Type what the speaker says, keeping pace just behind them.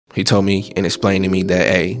He told me and explained to me that,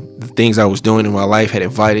 hey, the things I was doing in my life had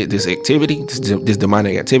invited this activity, this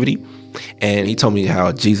demonic activity. And he told me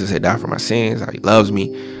how Jesus had died for my sins, how he loves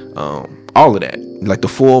me, all of that, like the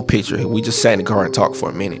full picture. We just sat in the car and talked for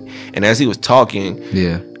a minute. And as he was talking,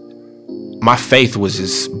 my faith was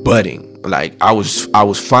just budding. Like I was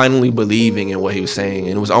finally believing in what he was saying.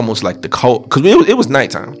 And it was almost like because it was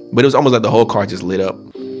nighttime, but it was almost like the whole car just lit up.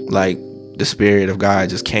 Like the Spirit of God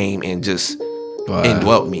just came and just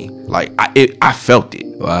indwelt me. Like I felt it.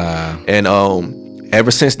 Wow. And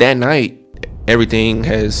ever since that night, everything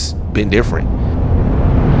has been different.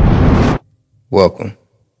 Welcome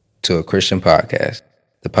to a Christian podcast,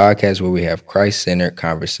 the podcast where we have Christ-centered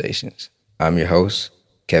conversations. I'm your host,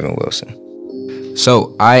 Kevin Wilson.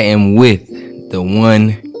 So I am with the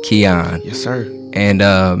one Keon. Yes, sir. And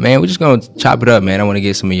man, we're just gonna chop it up, man. I want to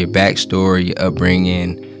get some of your backstory, your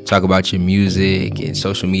upbringing, talk about your music and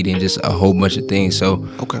social media, and just a whole bunch of things. So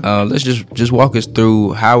let's just walk us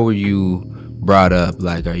through. How were you brought up?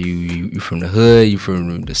 Like, are you from the hood? You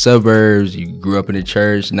from the suburbs? You grew up in the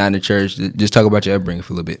church? Not in the church? Just talk about your upbringing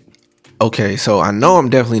for a little bit. Okay, so I know I'm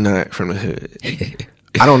definitely not from the hood.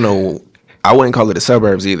 I don't know. I wouldn't call it the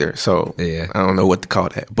suburbs either. So I don't know what to call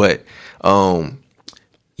that. But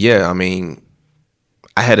yeah, I mean,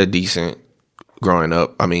 I had a decent growing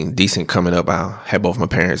up. I mean, decent coming up. I had both my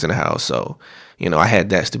parents in the house, so I had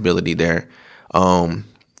that stability there.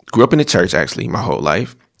 Grew up in the church actually my whole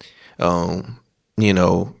life. My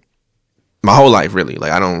whole life really.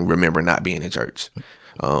 Like I don't remember not being in church.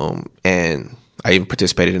 And I even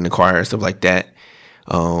participated in the choir and stuff like that.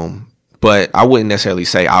 But I wouldn't necessarily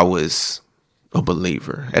say I was a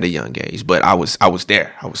believer at a young age, but I was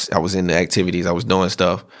there. I was in the activities. I was doing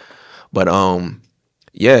stuff. But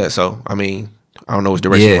yeah. So I mean, I don't know which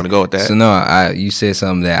direction you want to go with that. So no, you said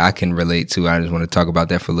something that I can relate to. I just want to talk about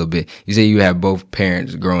that for a little bit. You said you have both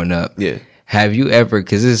parents growing up. Yeah. Have you ever?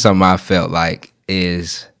 Because this is something I felt like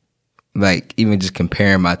is like even just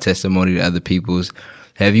comparing my testimony to other people's.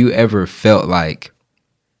 Have you ever felt like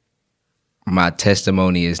my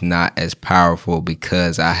testimony is not as powerful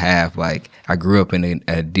because I grew up in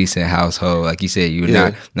a decent household? Like you said,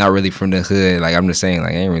 you're not really from the hood. Like I'm just saying,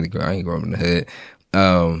 like I ain't grow up in the hood.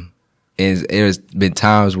 And there's been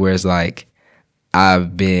times where it's like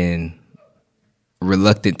I've been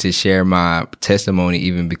reluctant to share my testimony,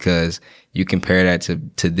 even because you compare that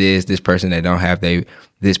to this person that don't have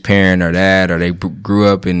this parent or that, or they grew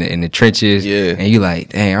up in the trenches, and you like,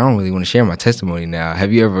 dang, I don't really want to share my testimony now.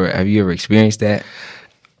 Have you ever experienced that?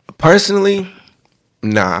 Personally,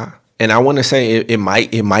 nah. And I want to say it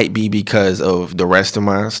might be because of the rest of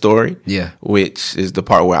my story, which is the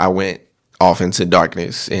part where I went off into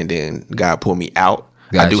darkness and then God pulled me out.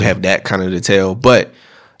 Gotcha. I do have that kind of detail, but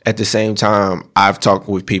at the same time, I've talked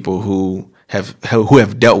with people who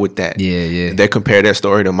have dealt with that. Yeah. They compare their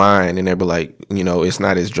story to mine, and they be like, it's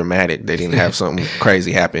not as dramatic. They didn't have something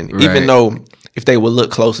crazy happen. Right. Even though if they would look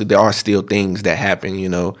closer, there are still things that happen.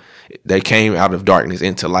 They came out of darkness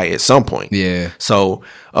into light at some point. Yeah. So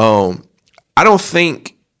I don't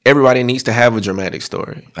think everybody needs to have a dramatic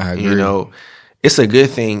story. I agree. It's a good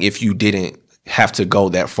thing if you didn't have to go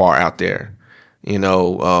that far out there.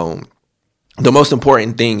 The most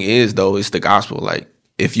important thing is the gospel. Like,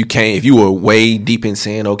 if you were way deep in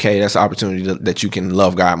sin, okay, that's an opportunity that you can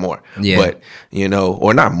love God more. Yeah. But,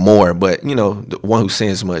 or not more, but, the one who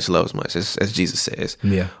sins much loves much, as Jesus says.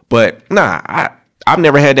 Yeah. But, I've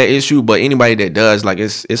never had that issue, but anybody that does, like,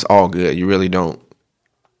 it's all good. You really don't.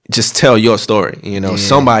 Just tell your story.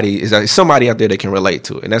 Somebody out there that can relate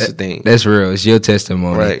to it. And that's the thing. That's real. It's your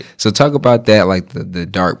testimony. Right. So talk about that, like the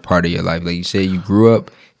dark part of your life. Like you said, you grew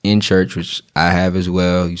up in church, which I have as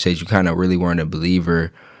well. You said you kind of really weren't a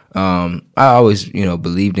believer. I always,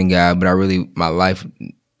 believed in God, but my life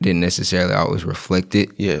didn't necessarily always reflect it.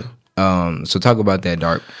 Yeah. So talk about that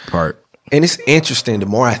dark part. And it's interesting the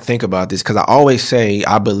more I think about this, because I always say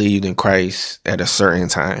I believed in Christ at a certain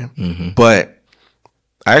time, but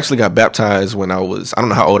I actually got baptized when I don't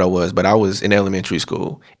know how old I was, but I was in elementary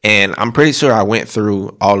school. And I'm pretty sure I went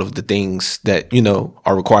through all of the things that,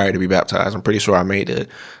 are required to be baptized. I'm pretty sure I made a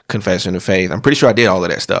confession of faith. I'm pretty sure I did all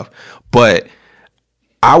of that stuff. But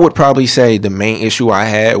I would probably say the main issue I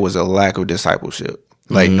had was a lack of discipleship.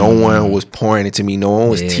 Like no one was pouring into me. No one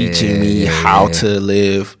was teaching me how to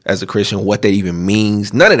live as a Christian, what that even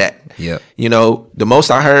means. None of that. Yeah. The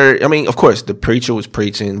most I heard, of course, the preacher was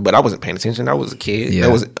preaching, but I wasn't paying attention. I was a kid.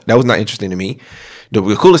 Yeah. That was not interesting to me. The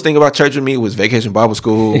coolest thing about church with me was Vacation Bible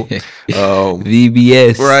School.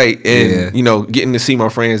 VBS. Right. And, getting to see my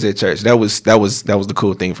friends at church. That was the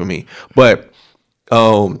cool thing for me. But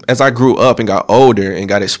as I grew up and got older and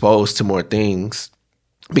got exposed to more things,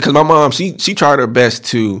 because my mom, she tried her best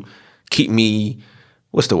to keep me,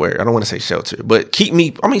 what's the word? I don't want to say sheltered, but keep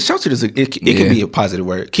me, I mean, sheltered is, it can be a positive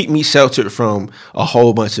word. Keep me sheltered from a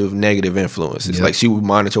whole bunch of negative influences. Like she would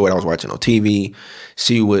monitor what I was watching on TV.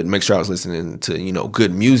 She would make sure I was listening to, you know,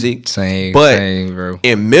 good music. Same, bro.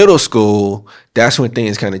 In middle school, that's when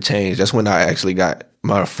things kind of changed. That's when I actually got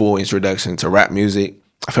my full introduction to rap music.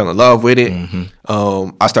 I fell in love with it.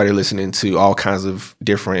 I started listening to all kinds of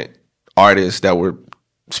different artists that were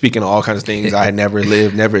speaking of all kinds of things I had never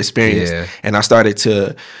lived, never experienced. And I started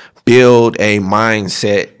to build a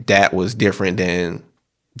mindset that was different than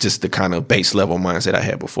just the kind of base level mindset I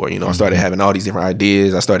had before. You know, I started having all these different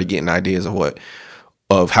ideas. I started getting ideas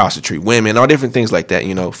of how to treat women, all different things like that,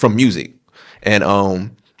 you know, from music. And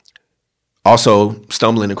also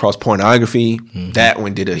stumbling across pornography. That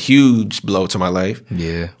one did a huge blow to my life.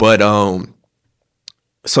 But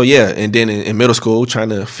so yeah, and then in middle school, trying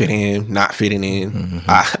to fit in, not fitting in.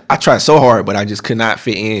 I tried so hard, but I just could not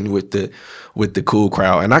fit in with the cool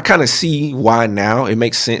crowd. And I kind of see why now. It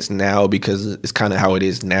makes sense now because it's kind of how it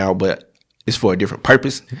is now, but it's for a different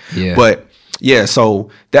purpose. But yeah,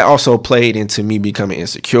 so that also played into me becoming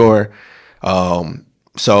insecure.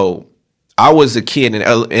 So I was a kid in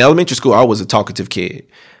elementary school. I was a talkative kid.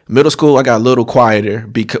 Middle school, I got a little quieter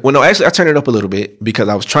because, well, no, actually, I turned it up a little bit because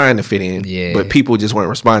I was trying to fit in, but people just weren't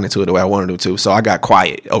responding to it the way I wanted them to. So I got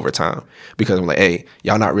quiet over time because I'm like, hey,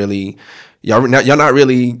 y'all not really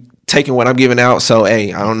taking what I'm giving out. So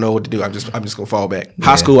hey, I don't know what to do. I'm just gonna fall back.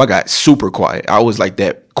 High school, I got super quiet. I was like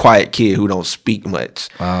that quiet kid who don't speak much.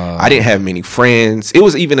 I didn't have many friends. It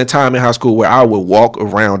was even a time in high school where I would walk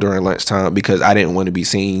around during lunchtime because I didn't want to be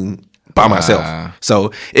seen by myself.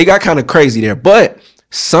 So it got kind of crazy there, but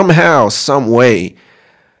somehow, some way,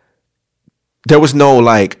 there was no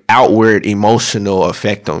like outward emotional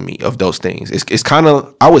effect on me of those things. It's kind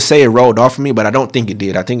of, I would say it rolled off of me, but I don't think it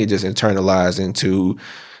did. I think it just internalized into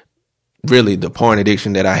really the porn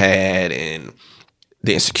addiction that I had and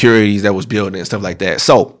the insecurities that was building and stuff like that.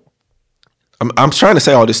 So I'm trying to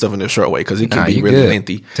say all this stuff in a short way because it can be really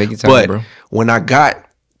lengthy. Take your time, but bro. When I got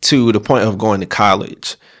to the point of going to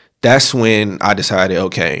college, that's when I decided,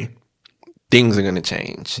 okay, things are going to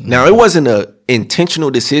change. Now, it wasn't an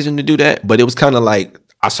intentional decision to do that, but it was kind of like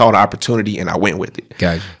I saw the opportunity and I went with it.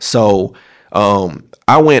 Gotcha. So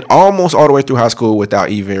I went almost all the way through high school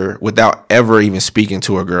without ever even speaking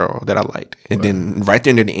to a girl that I liked. And then right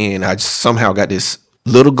there near the end, I just somehow got this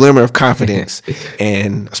little glimmer of confidence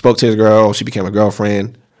and I spoke to this girl. She became a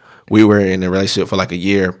girlfriend. We were in a relationship for like a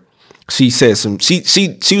year. She said she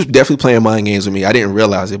was definitely playing mind games with me. I didn't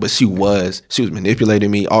realize it, but she was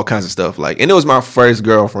manipulating me, all kinds of stuff. Like, and it was my first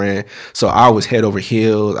girlfriend, so I was head over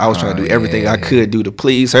heels. I was trying to do everything I could do to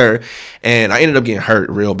please her, and I ended up getting hurt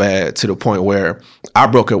real bad to the point where I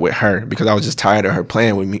broke up with her because I was just tired of her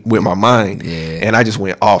playing with me, with my mind, and I just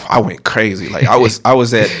went off. I went crazy. Like I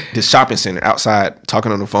was at the shopping center outside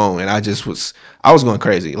talking on the phone, and I was going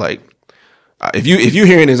crazy. Like. If you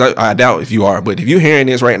hearing this, I doubt if you are, but if you hearing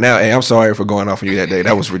this right now, hey, I'm sorry for going off on you that day.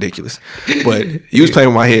 That was ridiculous. But you was playing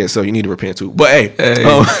with my head, so you need to repent too. But hey,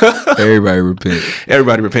 everybody repent.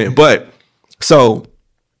 Everybody repent. But so,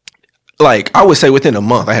 like, I would say within a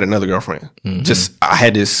month, I had another girlfriend. Just I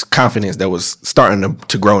had this confidence that was starting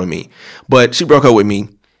to grow in me. But she broke up with me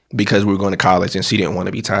because we were going to college, and she didn't want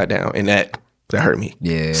to be tied down, and that hurt me.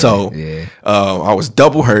 So I was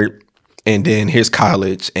double hurt. And then here's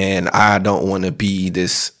college, and I don't want to be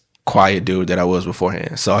this quiet dude that I was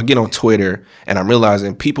beforehand. So I get on Twitter, and I'm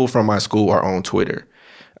realizing people from my school are on Twitter.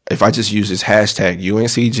 If I just use this hashtag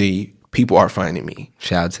UNCG, people are finding me.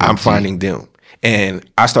 Shout out to I'm finding them. And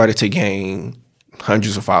I started to gain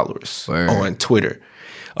hundreds of followers on Twitter.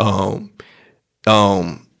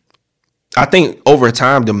 I think over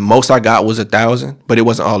time, the most I got was 1,000, but it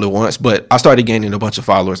wasn't all at once. But I started gaining a bunch of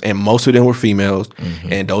followers, and most of them were females.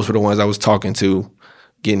 And those were the ones I was talking to,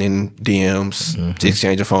 getting in DMs,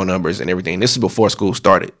 exchanging phone numbers and everything. This is before school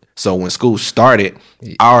started. So when school started,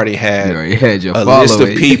 I already had a list of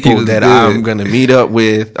people that I'm going to meet up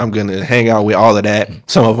with. I'm going to hang out with, all of that.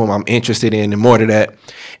 Some of them I'm interested in and more to that.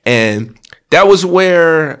 And that was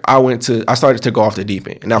where I started to go off the deep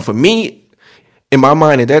end. Now, for me, in my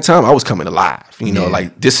mind at that time, I was coming alive. You know,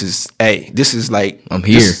 like this is like I'm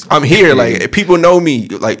here. I'm here. Like people know me.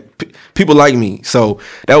 Like people like me. So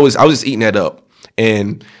I was just eating that up.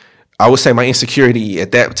 And I would say my insecurity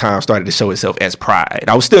at that time started to show itself as pride.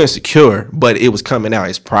 I was still insecure, but it was coming out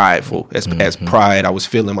as prideful, as pride. I was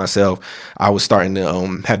feeling myself. I was starting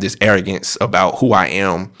to have this arrogance about who I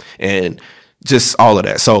am and just all of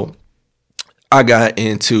that. So I got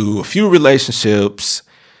into a few relationships,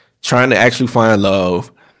 trying to actually find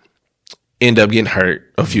love. end up getting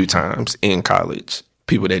hurt a few times in college.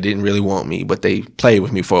 People that didn't really want me, but they played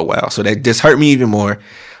with me for a while. So that just hurt me even more.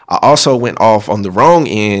 I also went off on the wrong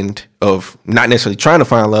end of not necessarily trying to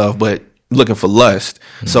find love, but looking for lust.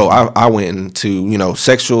 Mm-hmm. So I went into,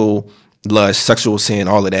 sexual lust, sexual sin,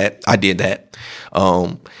 all of that. I did that.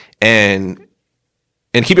 And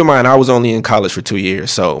keep in mind, I was only in college for 2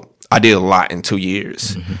 years. So I did a lot in 2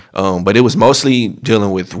 years. Mm-hmm. But it was mostly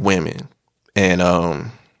dealing with women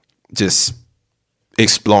and just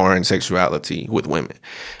exploring sexuality with women.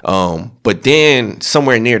 But then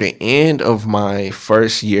somewhere near the end of my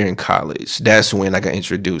first year in college, that's when I got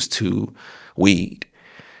introduced to weed.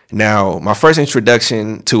 Now, my first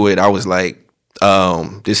introduction to it, I was like,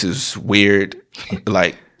 this is weird.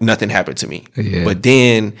 Like, nothing happened to me. Yeah. But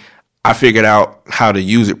then I figured out how to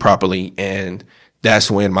use it properly, and that's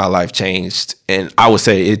when my life changed. And I would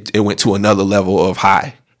say it went to another level of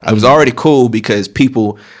high. I was already cool because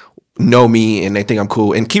people know me and they think I'm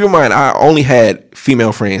cool. And keep in mind, I only had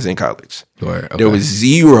female friends in college. Right, okay. There was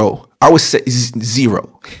zero. I would say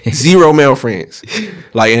zero male friends.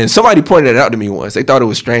 Like, and somebody pointed it out to me once. They thought it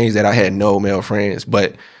was strange that I had no male friends,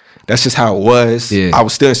 but that's just how it was. Yeah. I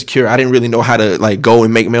was still insecure. I didn't really know how to like go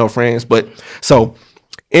and make male friends. But so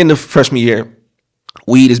in the freshman year,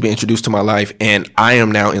 weed is being introduced to my life, and I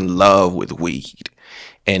am now in love with weed.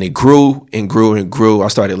 And it grew and grew and grew. I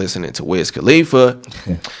started listening to Wiz Khalifa.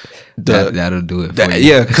 That'll do it for you.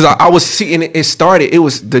 Yeah, because I was seeing it started. It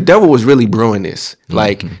was the devil was really brewing this.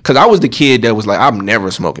 Like, because I was the kid that was like, I'm never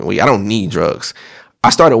smoking weed. I don't need drugs.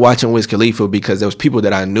 I started watching Wiz Khalifa because there was people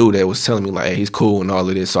that I knew that was telling me like, hey, he's cool and all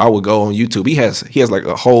of this. So I would go on YouTube. He has like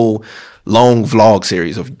a whole long vlog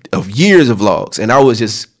series of years of vlogs, and I was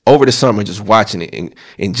just over the summer just watching it and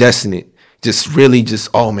ingesting it. Just really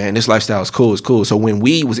oh man, this lifestyle is cool. It's cool. So when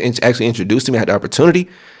weed was actually introduced to me, I had the opportunity.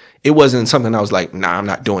 It wasn't something I was like, nah, I'm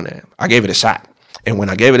not doing that. I gave it a shot. And when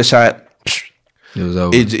I gave it a shot, it was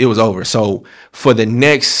over. It was over. So for the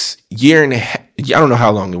next year and a half, I don't know how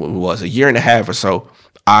long it was, a year and a half or so,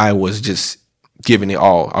 I was just giving it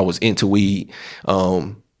all. I was into weed.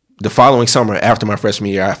 The following summer, after my freshman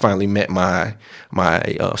year, I finally met my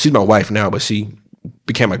she's my wife now, but she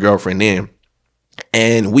became my girlfriend then.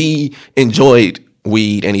 And we enjoyed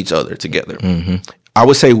weed and each other together. Mm-hmm. I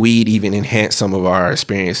would say weed even enhanced some of our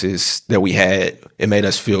experiences that we had. It made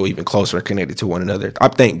us feel even closer and connected to one another. I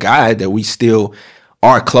thank God that we still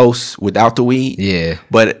are close without the weed. Yeah.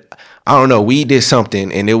 But I don't know, weed did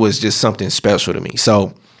something, and it was just something special to me.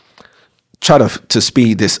 So try to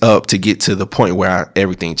speed this up to get to the point where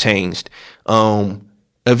everything changed.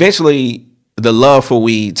 Eventually, the love for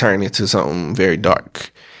weed turned into something very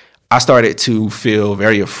dark. I started to feel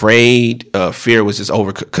very afraid. Fear was just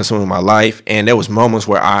over consuming my life. And there was moments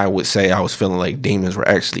where I would say I was feeling like demons were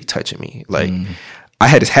actually touching me. Like I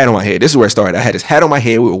had this hat on my head. This is where it started. I had this hat on my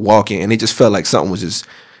head. We were walking, and it just felt like something was just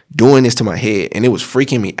doing this to my head, and it was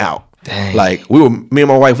freaking me out. Dang. Like me and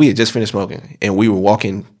my wife, we had just finished smoking, and we were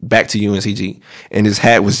walking back to UNCG, and this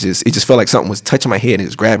hat was it just felt like something was touching my head and it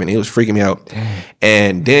was grabbing it. It was freaking me out. Dang.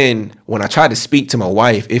 And then when I tried to speak to my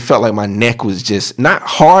wife, it felt like my neck was just not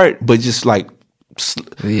hard, but just like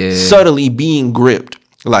subtly being gripped,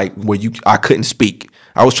 like where I couldn't speak.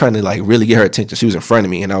 I was trying to like really get her attention. She was in front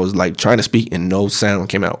of me, and I was like trying to speak, and no sound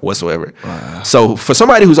came out whatsoever. Wow. So for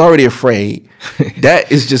somebody who's already afraid,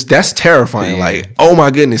 that's terrifying. Yeah. Like, oh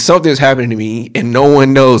my goodness, something's happening to me, and no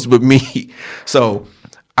one knows but me. So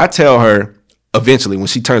I tell her eventually when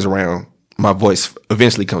she turns around, my voice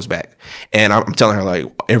eventually comes back, and I'm telling her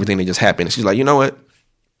like everything that just happened. And she's like, you know what?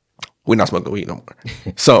 We're not smoking weed no more.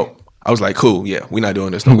 So I was like, cool, yeah, we're not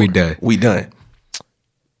doing this no more. We done.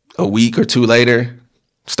 A week or two later,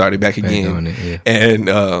 started back again,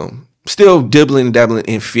 and still dabbling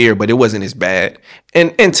in fear, but it wasn't as bad.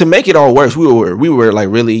 And to make it all worse, we were like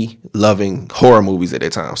really loving horror movies at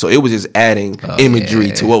that time, so it was just adding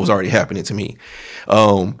imagery to what was already happening to me.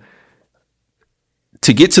 To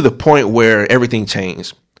get to the point where everything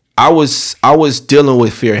changed, I was dealing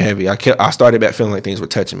with fear heavy. I started back feeling like things were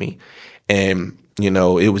touching me, and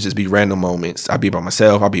it would just be random moments. I'd be by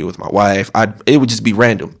myself. I'd be with my wife. It would just be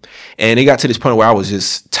random. And it got to this point where I was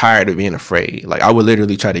just tired of being afraid. Like I would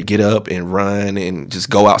literally try to get up and run and just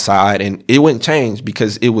go outside, and it wouldn't change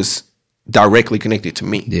because it was directly connected to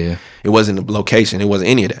me. Yeah. It wasn't a location. It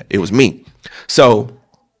wasn't any of that. It was me. So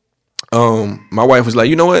my wife was like,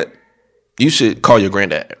 you know what? You should call your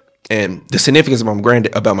granddad. And the significance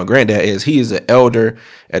about my granddad is he is an elder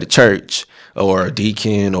at a church or a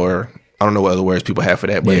deacon, or I don't know what other words people have for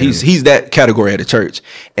that, but he's that category at a church.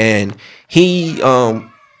 And he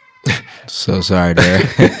So sorry, there.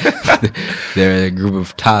 There are a group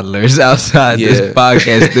of toddlers outside this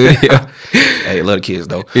podcast studio. Hey, love the kids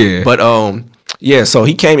though. Yeah. But yeah. So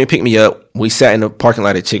he came and picked me up. We sat in the parking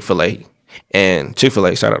lot at Chick-fil-A, and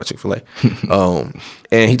Chick-fil-A, shout out to Chick-fil-A.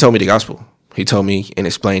 And he told me the gospel. He told me and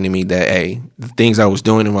explained to me that, hey, the things I was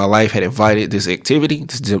doing in my life had invited this activity,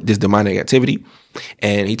 this demonic activity.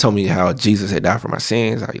 And he told me how Jesus had died for my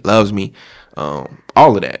sins, how he loves me, all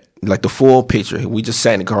of that, like the full picture. We just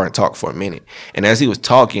sat in the car and talked for a minute. And as he was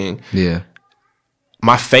talking,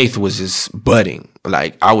 my faith was just budding.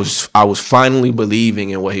 Like I was finally believing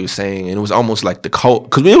in what he was saying. And it was almost like the whole,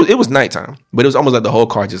 because it was nighttime, but it was almost like the whole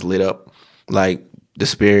car just lit up. Like the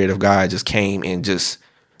Spirit of God just came and just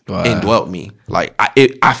indwelt me. Like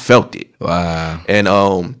I felt it. Wow. And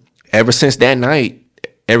ever since that night,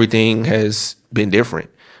 everything has been different.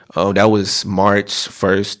 That was March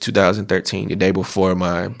 1st, 2013, the day before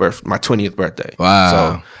my 20th birthday. Wow.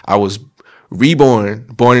 So I was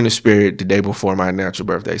born in the Spirit the day before my natural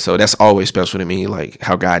birthday. So that's always special to me, like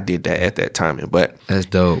how God did that at that time. But that's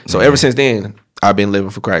dope. So ever since then, I've been living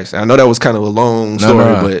for Christ. I know that was kind of a long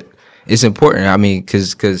story, but it's important. I mean,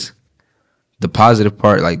 because the positive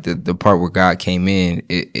part, like the part where God came in,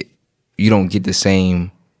 you don't get the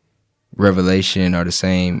same revelation or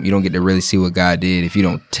you don't get to really see what God did if you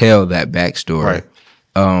don't tell that backstory.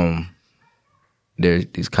 Right.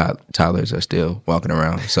 These toddlers are still walking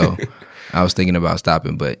around, so I was thinking about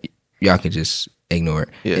stopping, but y'all can just ignore it.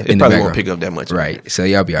 Yeah, it probably won't pick up that much. Right, so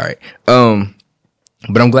y'all be all right.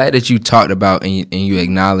 But I'm glad that you talked about and you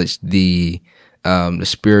acknowledged the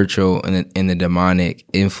spiritual and the demonic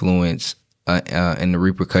influence and the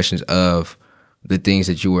repercussions of the things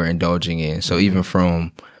that you were indulging in. So even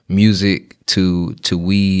from music to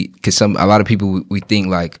weed, because a lot of people, we think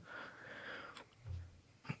like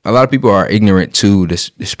a lot of people are ignorant to the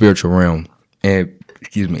spiritual realm and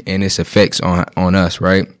its effects on us,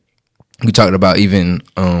 right? We talked about even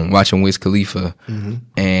watching Wiz Khalifa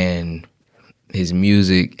and his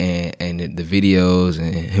music and the videos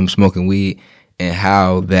and him smoking weed and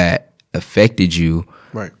how that affected you.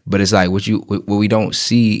 Right. But it's like what we don't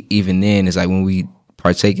see even then is like when we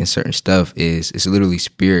partake in certain stuff is it's literally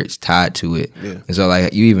spirits tied to it. Yeah. And so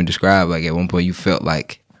like you even described like at one point you felt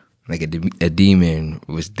like a demon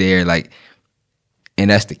was there, like, and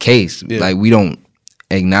that's the case. Yeah. Like we don't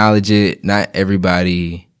acknowledge it. Not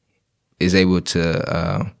everybody is able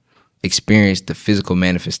to experience the physical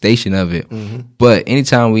manifestation of it. But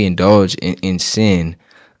anytime we indulge in sin,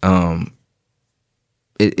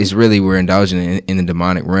 it's really we're indulging in the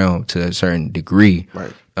demonic realm to a certain degree.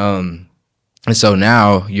 Right. And so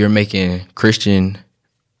now you're making Christian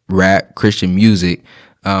rap, Christian music.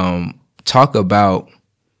 Talk about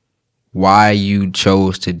why you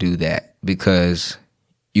chose to do that, because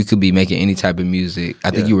you could be making any type of music.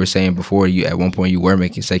 I think you were saying before at one point you were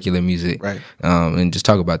making secular music. Right. And just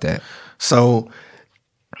talk about that. So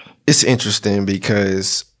it's interesting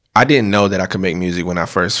because I didn't know that I could make music when I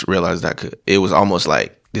first realized I could. It was almost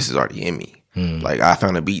like this is already in me. Like I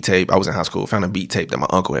found a beat tape. I was in high school, found a beat tape that my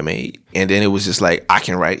uncle had made. And then it was just like, I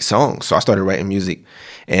can write songs. So I started writing music.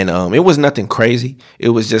 And it was nothing crazy. It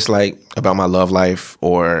was just like about my love life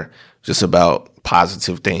or just about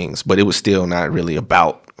positive things. But it was still not really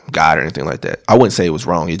about God or anything like that. I wouldn't say it was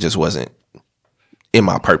wrong. It just wasn't in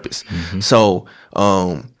my purpose. So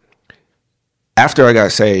after I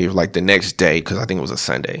got saved, like the next day, because I think it was a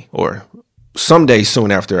Sunday or some day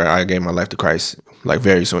soon after I gave my life to Christ, like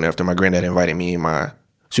very soon after, my granddad invited me and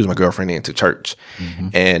she was my girlfriend into church.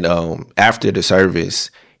 And after the service,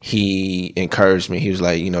 he encouraged me. He was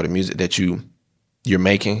like, the music that you're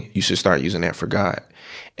making, you should start using that for God.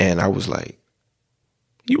 And I was like,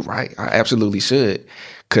 you're right. I absolutely should.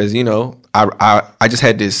 Because, I just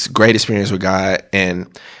had this great experience with God.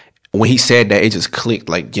 And when he said that, it just clicked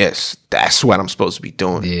like, yes, that's what I'm supposed to be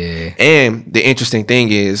doing. Yeah. And the interesting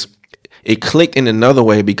thing is, it clicked in another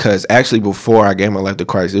way because actually before I gave my life to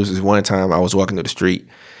Christ, it was this one time I was walking to the street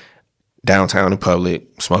downtown in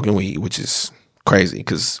public smoking weed, which is crazy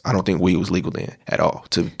because I don't think weed was legal then at all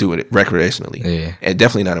to do it recreationally. Yeah. And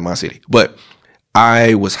definitely not in my city. But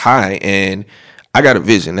I was high and I got a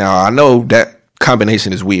vision. Now, I know that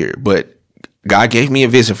combination is weird, but God gave me a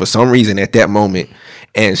vision for some reason at that moment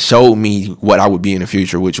and showed me what I would be in the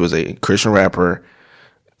future, which was a Christian rapper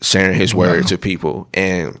sharing his word to people.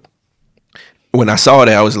 And when I saw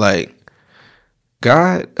that, I was like,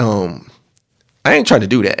 God, I ain't trying to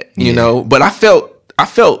do that, but I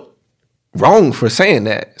felt wrong for saying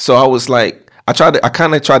that. So I was like, I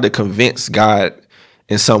kind of tried to convince God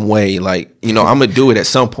in some way. Like, you know, I'm gonna do it at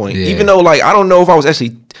some point. Yeah. Even though, like, I don't know if I was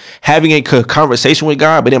actually having a conversation with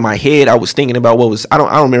God, but in my head, I was thinking about I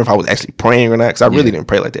don't remember if I was actually praying or not, because I really didn't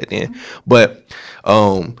pray like that then. But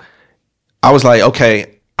I was like,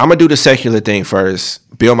 okay, I'm gonna do the secular thing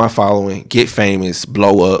first, build my following, get famous,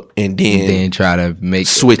 blow up, and then try to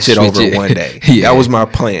switch it over one day. That was my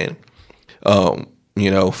plan. You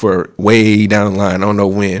know, for way down the line. I don't know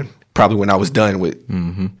when. Probably when I was done with,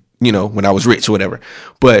 you know, when I was rich or whatever.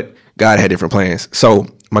 But God had different plans. So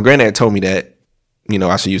my granddad told me that, you know,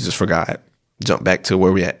 I should use this for God. Jump back to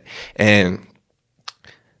where we at. And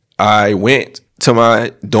I went to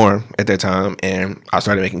my dorm at that time and I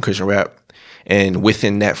started making Christian rap. And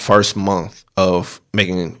within that first month from March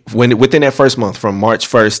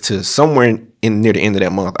 1st to somewhere near the end of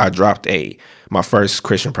that month, I dropped my first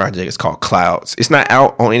Christian project. It's called Clouds. It's not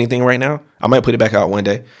out on anything right now. I might put it back out one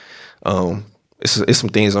day. It's some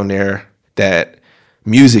things on there that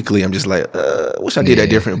musically I'm just like, wish I did that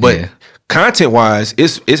different. But content wise,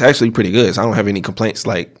 it's actually pretty good. So I don't have any complaints.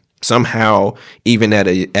 Like, somehow, even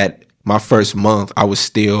at my first month, I was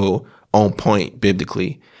still on point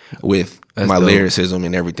biblically with my lyricism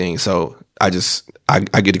and everything. So I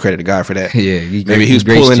give the credit to God for that. Yeah, maybe he was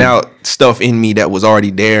pulling out stuff in me that was already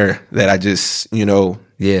there that I just, you know,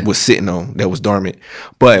 was sitting on, that was dormant.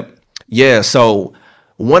 But yeah, so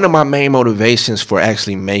one of my main motivations for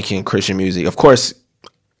actually making Christian music, of course,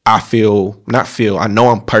 I know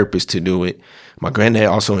I'm purposed to do it. My granddad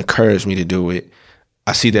also encouraged me to do it.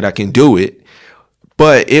 I see that I can do it.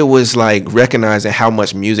 But it was like recognizing how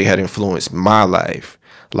much music had influenced my life.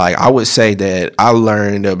 Like, I would say that I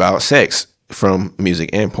learned about sex from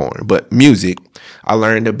music and porn, but music, I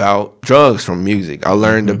learned about drugs from music. I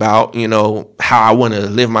learned about, you know, how I want to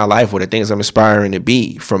live my life, or the things I'm aspiring to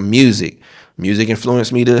be from music. Music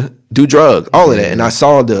influenced me to do drugs, all of that. And I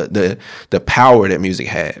saw the power that music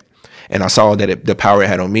had. And I saw that the power it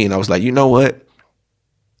had on me. And I was like, you know what?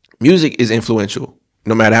 Music is influential.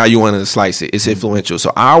 No matter how you want to slice it, it's influential.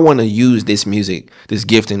 So I want to use this music, this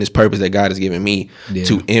gift, and this purpose that God has given me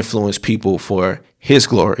to influence people for his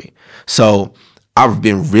glory. So I've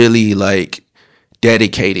been really like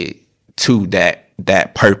dedicated to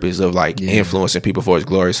that purpose of like influencing people for his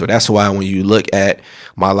glory. So that's why when you look at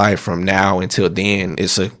my life from now until then,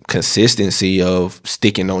 it's a consistency of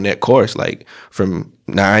sticking on that course. Like, from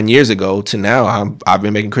 9 years ago to now, I've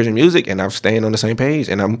been making Christian music, and I'm staying on the same page,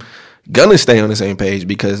 and I'm gonna stay on the same page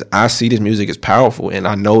because I see this music is powerful, and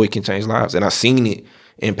I know it can change lives, and I've seen it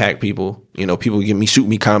impact people. You know, people shoot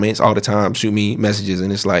me comments all the time, shoot me messages,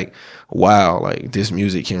 and it's like, wow, like, this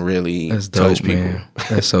music can really touch people. Man.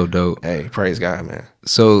 That's so dope. Hey, praise God, man.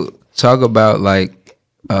 So talk about like,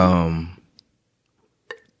 because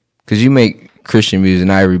you make Christian music,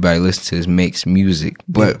 not everybody listens to this makes music,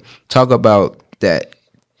 but talk about that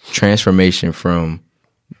transformation from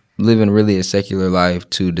living really a secular life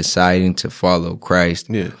to deciding to follow Christ.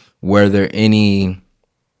 Yeah. Was there any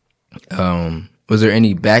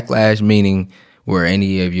backlash, meaning were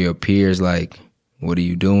any of your peers like, what are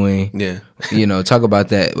you doing? Yeah. You know, talk about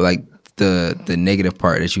that, like the negative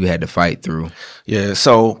part that you had to fight through. Yeah.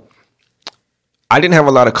 So I didn't have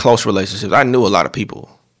a lot of close relationships. I knew a lot of people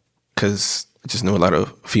because I just knew a lot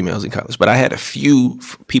of females in college, but I had a few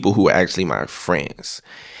people who were actually my friends.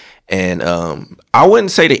 And I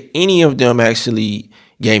wouldn't say that any of them actually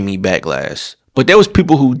gave me backlash, but there was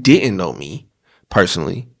people who didn't know me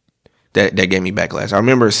personally that gave me backlash. I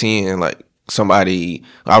remember seeing like somebody,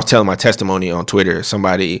 I was telling my testimony on Twitter,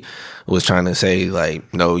 somebody was trying to say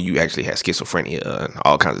like, no, you actually had schizophrenia and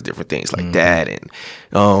all kinds of different things like that.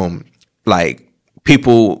 And like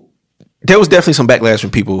people, there was definitely some backlash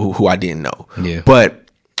from people who I didn't know. Yeah. But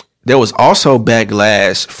there was also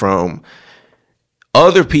backlash from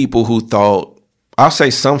other people who thought, I'll say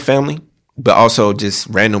some family, but also just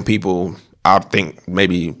random people I think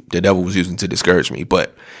maybe the devil was using to discourage me.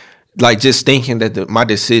 But like just thinking that my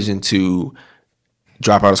decision to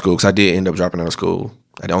drop out of school, because I did end up dropping out of school.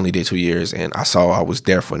 I only did 2 years, and I saw I was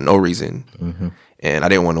there for no reason. And I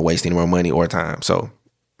didn't want to waste any more money or time. So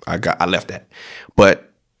I left that.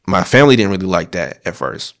 But my family didn't really like that at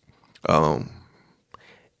first.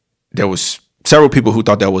 There was several people who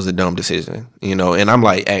thought that was a dumb decision, you know, and I'm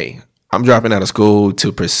like, hey, I'm dropping out of school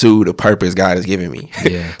to pursue the purpose God has given me.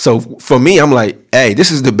 Yeah. So for me, I'm like, hey,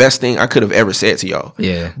 this is the best thing I could have ever said to y'all.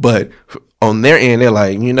 Yeah. But on their end, they're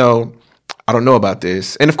like, you know, I don't know about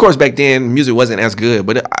this. And of course, back then, music wasn't as good,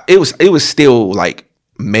 but it was still like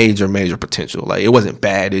major potential. Like it wasn't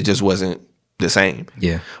bad. It just wasn't the same.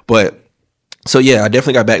 Yeah. But so, yeah, I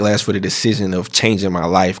definitely got backlash for the decision of changing my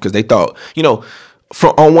life because they thought, you know,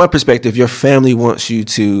 on one perspective, your family wants you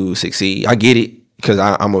to succeed. I get it. because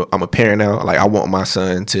I'm a parent now. Like, I want my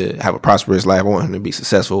son to have a prosperous life. I want him to be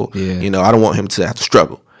successful. Yeah. You know, I don't want him to have to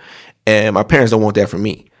struggle. And my parents don't want that for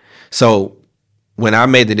me. So when I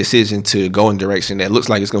made the decision to go in a direction that looks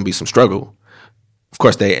like it's going to be some struggle, of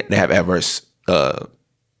course they have adverse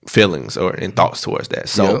feelings and thoughts towards that.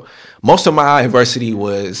 So most of my adversity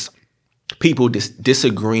was people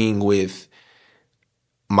disagreeing with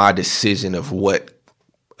my decision of what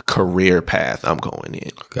career path I'm going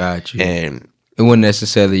in. Got you. And it wasn't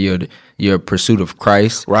necessarily your pursuit of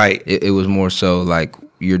Christ. Right. It was more so like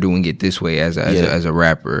you're doing it this way as a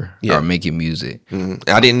rapper or making music. Mm-hmm.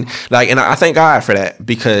 I didn't and I thank God for that,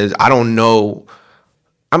 because I don't know.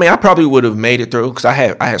 I mean, I probably would have made it through because I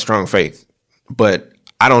had strong faith, but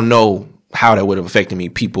I don't know how that would have affected me.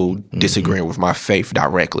 People disagreeing with my faith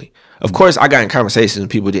directly. Of course, I got in conversations and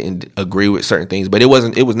people didn't agree with certain things, but it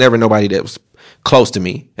was never nobody that was close to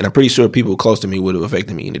me, and I'm pretty sure people close to me would have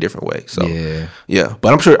affected me in a different way. So yeah,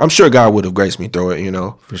 but I'm sure God would have graced me through it, you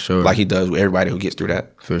know, for sure, like He does with everybody who gets through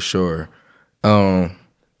that. For sure,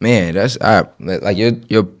 man, that's like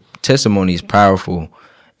your testimony is powerful,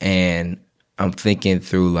 and I'm thinking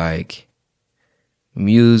through like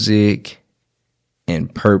music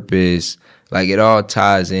and purpose, like it all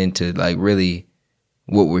ties into like really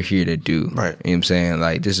what we're here to do. Right. You know what I'm saying?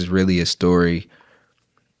 Like, this is really a story.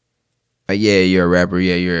 Like, yeah, you're a rapper.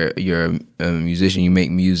 Yeah, you're a musician. You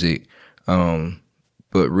make music.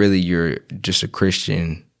 But really you're just a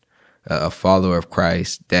Christian, a follower of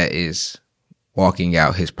Christ that is walking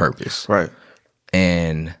out his purpose. Right.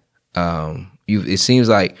 And it seems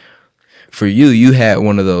like for you had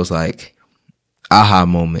one of those like aha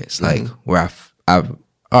moments, like where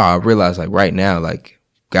I realized like right now, like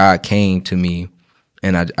God came to me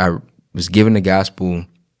and I was given the gospel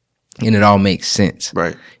and it all makes sense.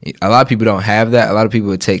 Right. A lot of people don't have that. A lot of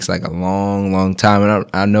people, it takes like a long, long time. And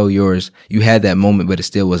I know yours, you had that moment, but it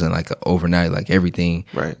still wasn't like overnight, like everything.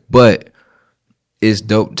 Right. But it's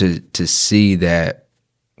dope to see that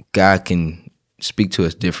God can speak to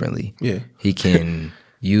us differently. Yeah. He can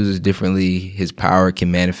use us differently. His power can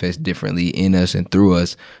manifest differently in us and through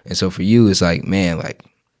us. And so for you, it's like, man, like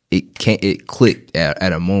it clicked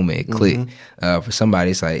at a moment. It clicked. For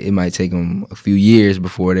somebody, it's like it might take them a few years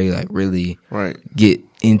before they like really get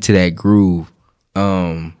into that groove.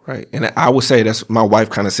 Right. And I would say that's, my wife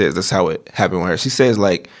kind of says that's how it happened with her. She says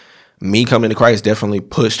like me coming to Christ definitely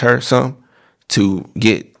pushed her some to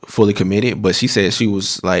get fully committed, but she said she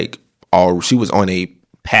was like she was on a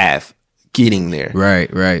path getting there.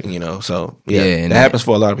 Right. You know, so yeah, and that happens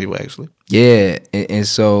for a lot of people actually. Yeah, and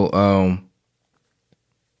so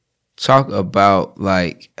talk about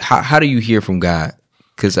like how do you hear from God?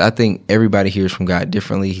 Because I think everybody hears from God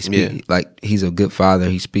differently. He speaks like He's a good father.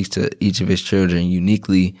 He speaks to each of His children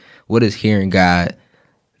uniquely. What does hearing God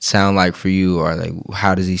sound like for you? Or like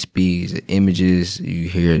how does He speak? Is it images? You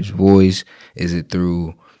hear His voice? Is it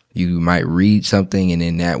through you might read something and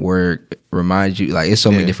then that word reminds you? Like it's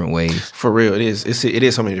so many different ways. For real, it is. It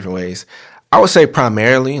is so many different ways. I would say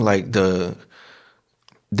primarily like the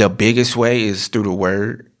biggest way is through the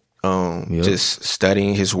word. Just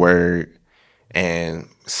studying His word, and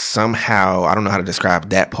somehow I don't know how to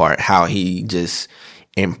describe that part, how He just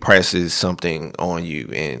impresses something on you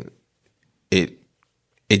and it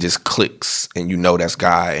just clicks and you know that's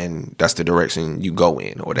God and that's the direction you go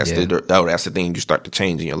in, or that's the thing you start to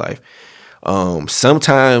change in your life.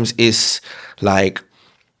 Sometimes it's like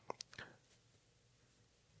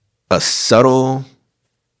a subtle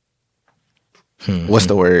what's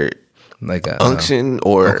the word? Like a unction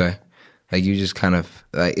or like you just kind of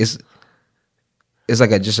like it's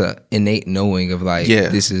like just a innate knowing of like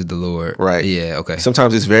this is the Lord, right? Yeah,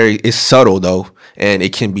 sometimes it's subtle though, and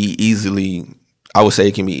it can be easily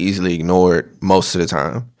ignored most of the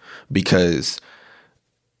time, because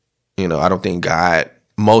you know I don't think God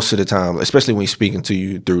most of the time, especially when He's speaking to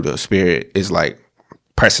you through the Spirit, is like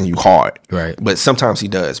pressing you hard, right? But sometimes He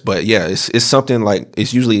does. But yeah, it's something like,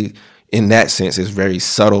 it's usually in that sense it's very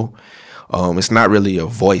subtle. It's not really a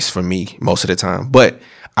voice for me most of the time, but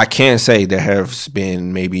I can say there has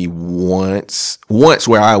been maybe once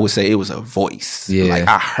where I would say it was a voice. Like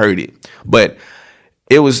I heard it, but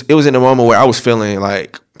it was in a moment where I was feeling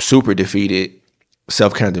like super defeated,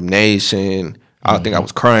 self-condemnation. I think I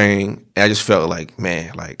was crying, and I just felt like,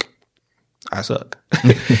 man, like I suck.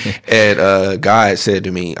 And God said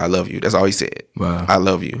to me, I love you. That's all He said. Wow. I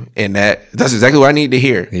love you. And that's exactly what I need to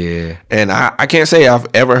hear. Yeah. And I can't say I've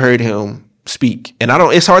ever heard Him speak. And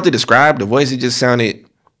it's hard to describe the voice. It just sounded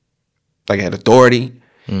like it had authority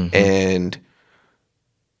and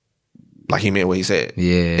like He meant what He said.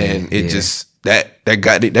 Yeah. And it just that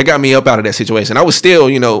got me up out of that situation. I was still,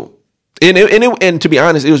 you know, And to be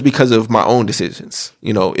honest, it was because of my own decisions.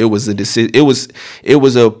 You know, it was a decision. It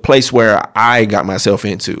was a place where I got myself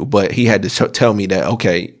into, but he had to tell me that,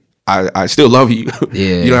 okay, I still love you.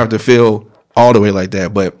 Yeah. You don't have to feel all the way like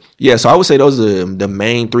that. But yeah, so I would say those are the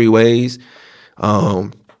main three ways.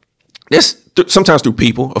 Sometimes through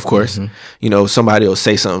people, of course. Mm-hmm. You know, somebody will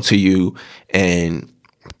say something to you, and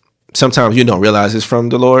sometimes you don't realize it's from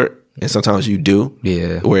the Lord. And sometimes you do,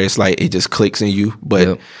 where it's like it just clicks in you.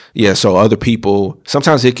 But so other people,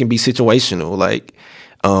 sometimes it can be situational, like,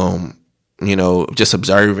 you know, just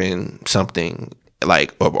observing something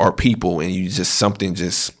like or people, and you just something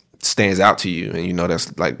just stands out to you, and you know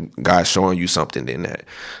that's like God showing you something in that.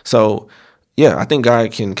 So yeah, I think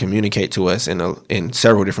God can communicate to us in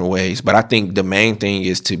several different ways. But I think the main thing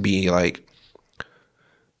is to be like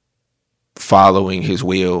following his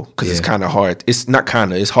will, because it's kind of hard. It's not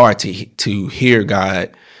kind of, it's hard to hear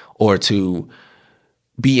God or to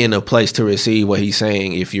be in a place to receive what he's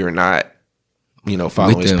saying if you're not, you know,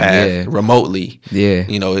 following his path remotely. Yeah.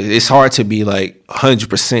 You know, it's hard to be like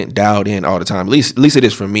 100% dialed in all the time. At least it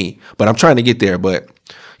is for me, but I'm trying to get there. But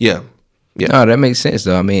yeah. No, that makes sense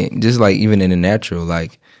though. I mean, just like even in the natural,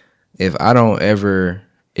 like if you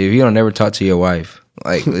don't ever talk to your wife,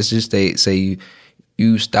 like let's just say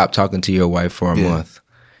you stop talking to your wife for a month,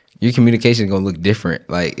 your communication is going to look different.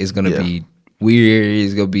 Like, it's going to be weird.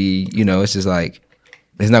 It's going to be, you know, it's just like,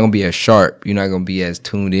 it's not going to be as sharp. You're not going to be as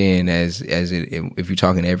tuned in as if you're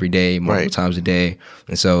talking every day, multiple times a day.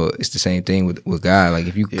 And so it's the same thing with God. Like,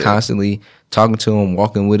 if you constantly talking to him,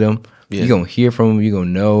 walking with him, you're going to hear from him. You're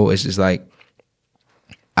going to know. It's just like,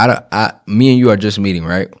 me and you are just meeting,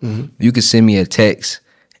 right? Mm-hmm. You could send me a text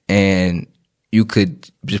and you could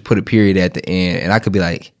just put a period at the end, and I could be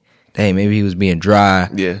like, dang, maybe he was being dry,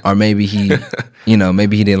 or maybe he, you know,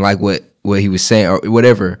 maybe he didn't like what he was saying or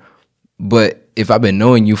whatever. But if I've been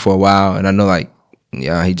knowing you for a while and I know like,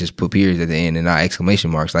 he just put periods at the end and not exclamation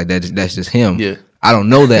marks, like that's just him. Yeah. I don't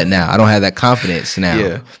know that now. I don't have that confidence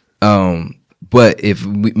now. Yeah. But if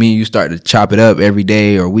me and you start to chop it up every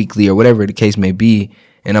day or weekly or whatever the case may be,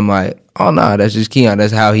 and I'm like, oh no, that's just Keon.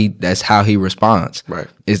 That's how he responds. Right.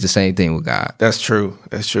 It's the same thing with God. That's true.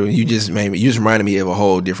 You just reminded me of a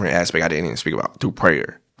whole different aspect I didn't even speak about through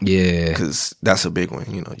prayer. Yeah. Because that's a big one.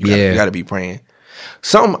 You know, you got to be praying.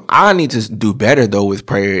 Something I need to do better though with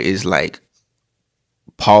prayer is like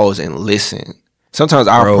pause and listen. Sometimes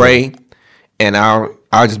I'll pray and I'll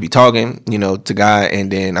just be talking, you know, to God,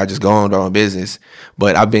 and then I just go on about my business.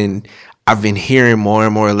 But I've been hearing more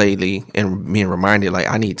and more lately and being reminded, like,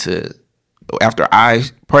 I need to, after I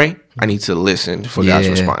pray, I need to listen for God's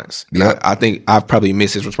response. Yep. I think I've probably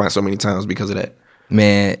missed his response so many times because of that.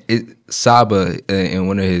 Man, Saba, in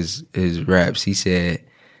one of his raps, he said,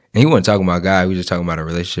 and he wasn't talking about God, he was just talking about a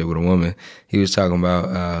relationship with a woman. He was talking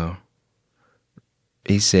about,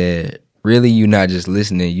 he said, really, you not just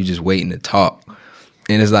listening, you just waiting to talk.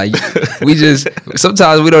 And it's like,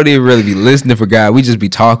 sometimes we don't even really be listening for God. We just be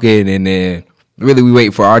talking, and then really we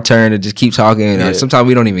wait for our turn to just keep talking. Yeah. Sometimes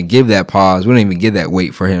we don't even give that pause. We don't even give that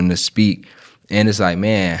wait for him to speak. And it's like,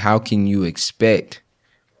 man, how can you expect,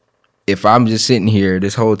 if I'm just sitting here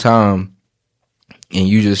this whole time and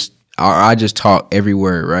I just talk every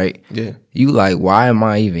word, right? Yeah. You like, why am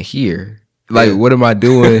I even here? Like, what am I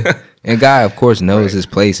doing? And God, of course, knows his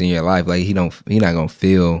place in your life. Like, he not gonna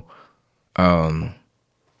feel,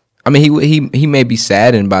 I mean, he may be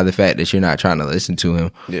saddened by the fact that you're not trying to listen to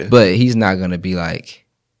him, but he's not going to be like,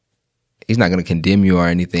 he's not going to condemn you or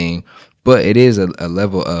anything. But it is a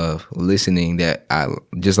level of listening that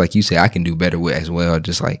just like you say, I can do better with as well.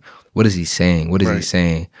 Just like, what is he saying? What is he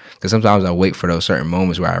saying? Because sometimes I wait for those certain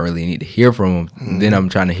moments where I really need to hear from him. Mm-hmm. Then I'm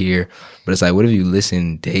trying to hear, but it's like, what if you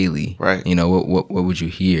listen daily? Right. You know, what would you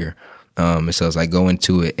hear? And so it's like, go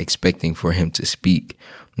into it expecting for him to speak,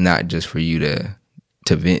 not just for you to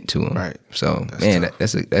vent to him. Right. So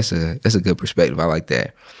that's a good perspective. I like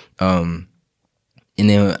that. And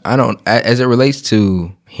then as it relates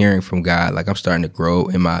to hearing from God, like I'm starting to grow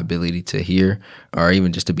in my ability to hear, or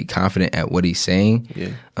even just to be confident at what he's saying.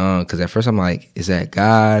 Yeah. Because at first I'm like, is that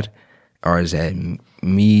God or is that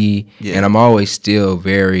me? Yeah. And I'm always still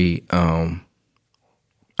very, I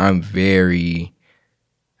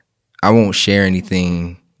won't share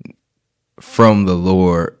anything from the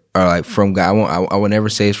Lord or like from God. I will never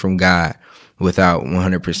say it's from God without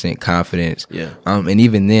 100% confidence. Yeah. And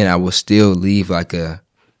even then, I will still leave like I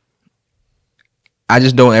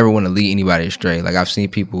just don't ever want to lead anybody astray. Like I've seen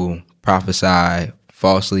people prophesy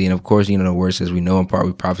falsely, and of course, you know, the word says we know in part,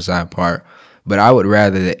 we prophesy in part. But I would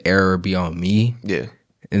rather the error be on me. Yeah.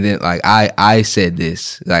 And then like I said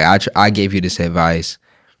this, like I gave you this advice.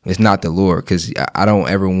 It's not the Lord, because I don't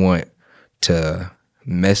ever want to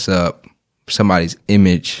mess up somebody's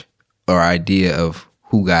image or idea of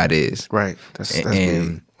who God is. Right. That's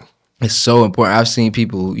and it's so important. I've seen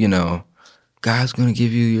people, God's gonna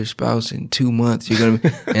give you your spouse in 2 months. You're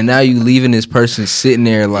gonna, and now you leaving this person sitting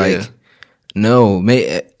there like, no,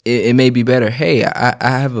 it may be better. Hey, I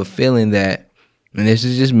have a feeling that, and this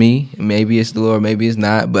is just me. Maybe it's the Lord, maybe it's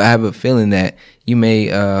not. But I have a feeling that you may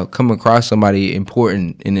come across somebody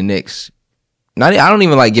important in the next. I don't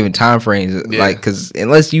even like giving time frames, like, because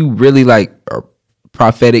unless you really like are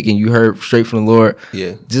prophetic and you heard straight from the Lord,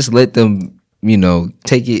 just let them,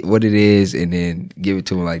 take it what it is and then give it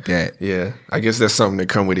to them like that. Yeah, I guess that's something that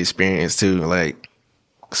come with experience too. Like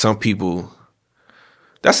some people,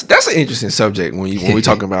 that's an interesting subject when we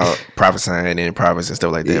talking about prophesying and prophets and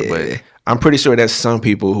stuff like that. But I'm pretty sure that's some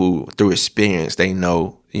people who, through experience, they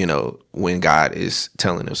know, when God is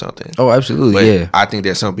telling them something. Oh, absolutely. But I think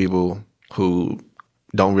there's some people who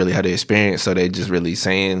don't really have the experience, so they just really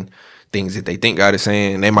saying things that they think God is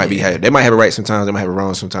saying. They might they might have it right sometimes, they might have it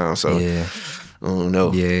wrong sometimes. So I don't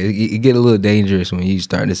know. Yeah, it get a little dangerous when you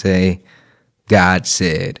start to say God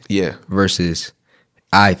said, versus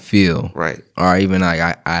I feel, right, or even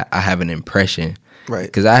like I have an impression, right?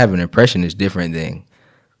 Because I have an impression is different than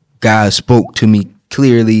God spoke to me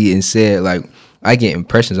clearly and said. Like, I get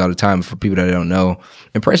impressions all the time. For people that don't know,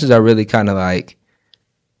 impressions are really kind of like,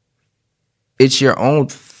 it's your own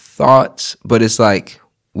thoughts, but it's like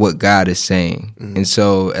what God is saying. And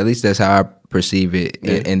so at least that's how I perceive it.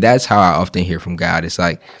 And that's how I often hear from God. It's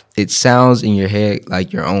like, it sounds in your head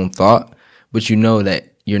like your own thought, but you know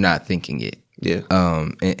that you're not thinking it. Yeah.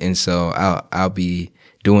 And so I'll be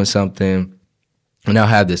doing something and I'll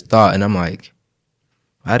have this thought and I'm like,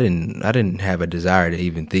 I didn't have a desire to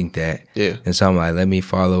even think that. Yeah. And so I'm like, let me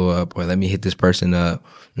follow up or let me hit this person up.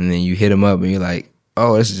 And then you hit them up and you're like,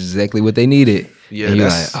 oh, this is exactly what they needed. Yeah. And you're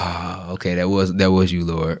like, oh, okay, that was you,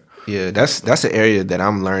 Lord. Yeah, that's an area that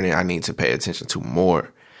I'm learning I need to pay attention to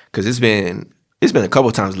more. Because it's been a couple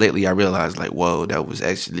of times lately I realized like, whoa, that was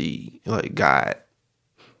actually like God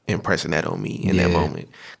impressing that on me in that moment.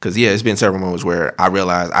 Because it's been several moments where I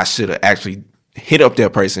realized I should have actually hit up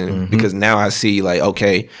that person because now I see like,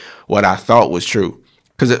 okay, what I thought was true.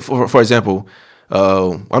 Because for example,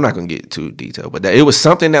 I'm not going to get too detailed, but it was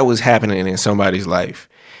something that was happening in somebody's life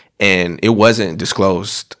and it wasn't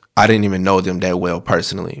disclosed. I didn't even know them that well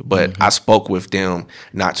personally, but I spoke with them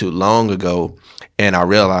not too long ago and I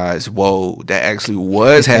realized, whoa, that actually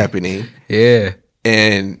was happening. Yeah.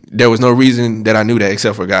 And there was no reason that I knew that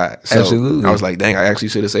except for God. So absolutely. I was like, dang, I actually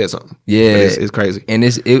should have said something. Yeah. It's crazy. And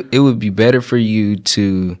it would be better for you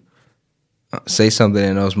to say something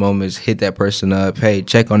in those moments, hit that person up, hey,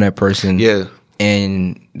 check on that person. Yeah.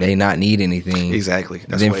 And they not need anything. Exactly.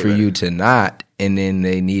 That's then for better. You to not, and then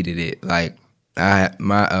they needed it. Like I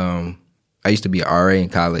used to be an RA in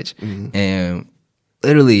college, and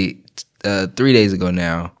literally 3 days ago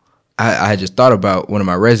now, I had just thought about one of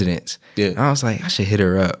my residents. Yeah. And I was like, I should hit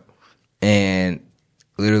her up. And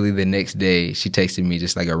literally the next day, she texted me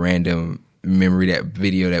just like a random memory, that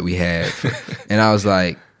video that we had. And I was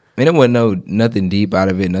like, man, it wasn't nothing deep out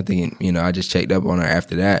of it, nothing, I just checked up on her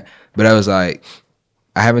after that. But I was like,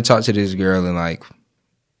 I haven't talked to this girl in like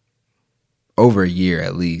over a year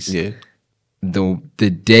at least. Yeah. The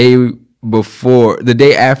day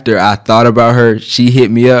after I thought about her, she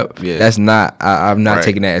hit me up. Yeah. That's not, I'm not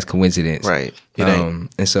taking that as coincidence. Right. And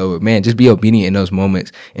so, man, just be obedient in those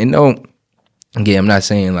moments. And don't, again, I'm not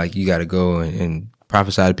saying like you got to go and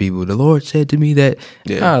prophesy to people. The Lord said to me that,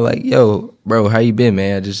 like, yo, bro, how you been,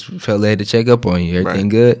 man? I just felt led to check up on you. Everything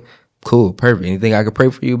good? Cool, perfect. Anything I could pray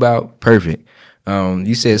for you about? Perfect.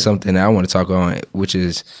 You said something that I want to talk on, which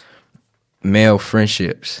is male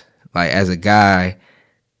friendships. Like, as a guy,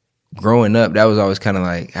 growing up, that was always kind of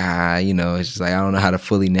like, it's just like, I don't know how to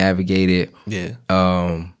fully navigate it. Yeah.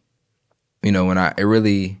 When I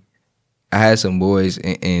had some boys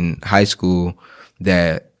in high school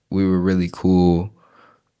that we were really cool.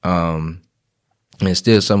 And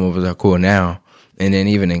still some of us are cool now. And then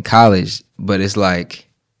even in college, but it's like,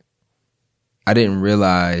 I didn't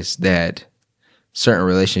realize that certain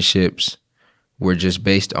relationships were just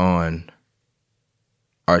based on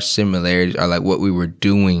our similarities or like what we were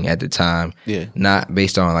doing at the time, not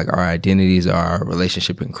based on like our identities or our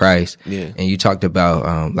relationship in Christ. Yeah. And you talked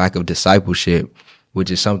about lack of discipleship,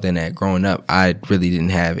 which is something that growing up, I really didn't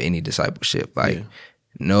have any discipleship. Like,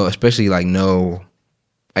 especially like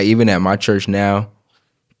even at my church now,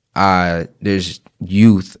 there's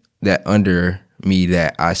youth that under me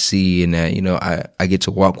that I see and that, I get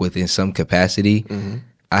to walk with in some capacity.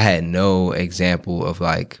 I had no example of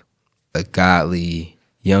like a godly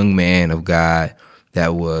young man of God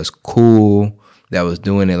that was cool, that was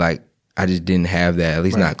doing it. Like, I just didn't have that, at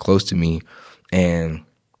least not close to me. And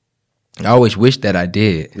I always wished that I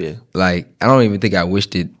did. Yeah. Like, I don't even think I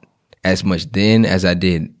wished it as much then as I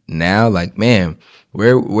did now. Like, man,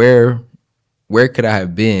 where could I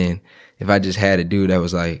have been if I just had a dude that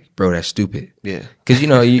was like, bro, that's stupid. Yeah. Because,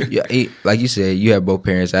 you like you said, you have both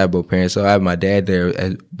parents. I have both parents. So I have my dad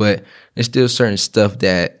there. But there's still certain stuff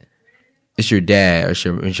that it's your dad or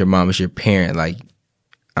it's your mom, it's your parent. Like,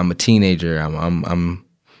 I'm a teenager. I'm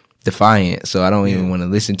defiant. So I don't even want to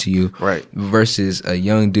listen to you. Right. Versus a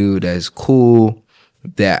young dude that's cool,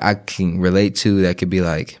 that I can relate to, that could be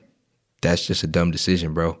like, that's just a dumb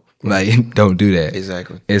decision, bro. Like, don't do that.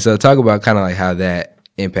 Exactly. And so talk about kind of like how that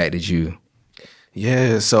impacted you.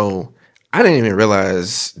 Yeah, so I didn't even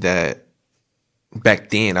realize that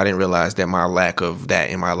back then. I didn't realize that my lack of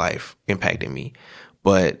that in my life impacted me.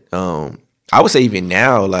 But I would say even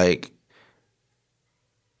now, like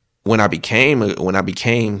when I became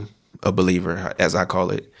a believer, as I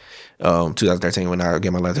call it, 2013, when I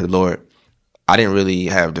gave my life to the Lord, I didn't really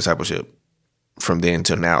have discipleship from then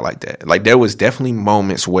till now like that. Like, there was definitely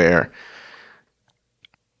moments where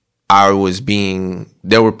there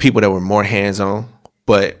were people that were more hands-on,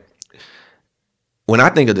 but when I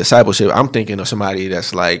think of discipleship, I'm thinking of somebody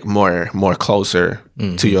that's like more closer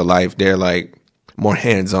to your life. They're like more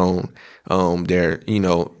hands-on. They're,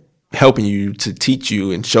 helping you to teach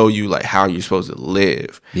you and show you like how you're supposed to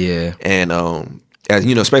live. Yeah. And as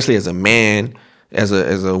especially as a man, as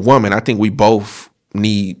a woman, I think we both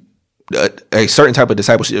need a certain type of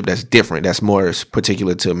discipleship that's different, that's more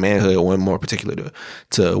particular to manhood, one more particular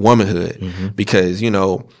to womanhood, because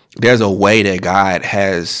there's a way that God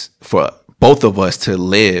has for both of us to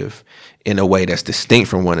live in a way that's distinct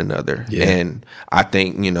from one another. And I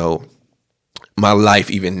think my life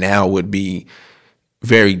even now would be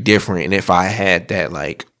very different, and if I had that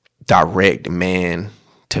like direct man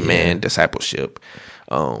to man discipleship,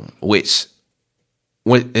 which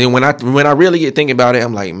when I really get thinking about it,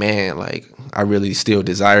 I'm like, man, like I really still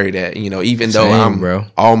desire that, even though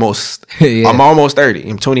I'm almost I'm almost 30.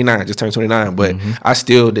 I'm 29, just turned 29, but I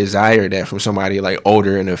still desire that from somebody like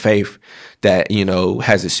older in the faith that,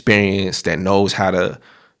 has experience, that knows how to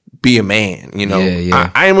be a man,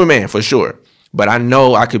 I am a man for sure, but I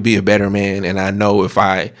know I could be a better man, and I know if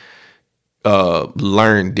I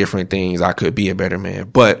learn different things, I could be a better man.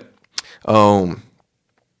 But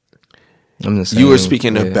you were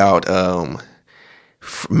speaking about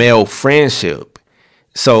male friendship.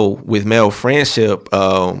 So with male friendship,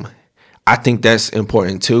 I think that's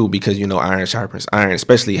important too, because iron sharpens iron,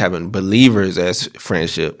 especially having believers as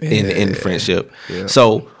friendship in friendship. Yeah.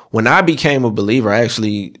 So when I became a believer, I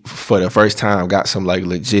actually for the first time got some like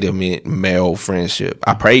legitimate male friendship.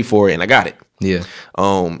 I prayed for it and I got it. Yeah.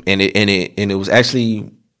 And it was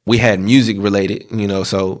actually, we had music related,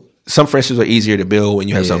 so some friendships are easier to build when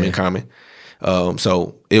you have something in common.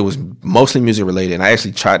 So it was mostly music related, and I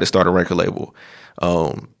actually tried to start a record label.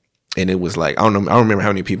 And it was like, I don't remember how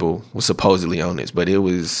many people were supposedly on this, but it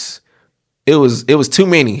was too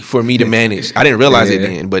many for me to manage. I didn't realize it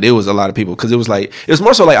then, but it was a lot of people, because it was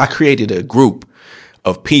more so like I created a group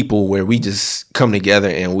of people where we just come together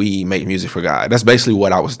and we make music for God. That's basically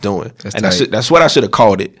what I was doing. That's what I should have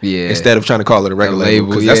called it instead of trying to call it a record label,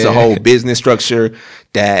 because that's the whole business structure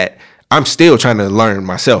that I'm still trying to learn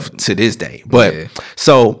myself to this day. But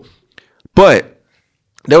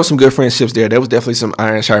there was some good friendships there. There was definitely some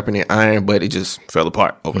iron sharpening iron, but it just fell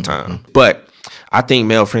apart over time. But I think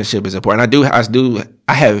male friendship is important.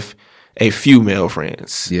 I have a few male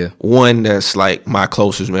friends. Yeah. One that's like my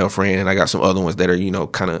closest male friend, and I got some other ones that are,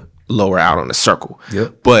 kind of lower out on the circle.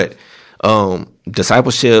 Yep. But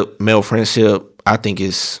discipleship, male friendship, I think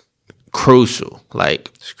is crucial.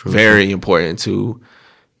 Like very important to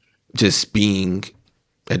just being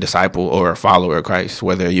a disciple or a follower of Christ,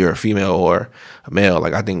 whether you're a female or a male.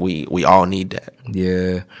 Like, I think we all need that.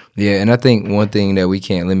 Yeah. Yeah. And I think one thing that we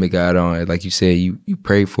can't limit God on, like you said, you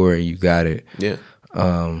pray for it and you got it. Yeah.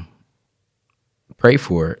 Pray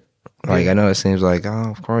for it. Like, I know it seems like,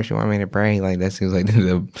 oh, of course you want me to pray. Like, that seems like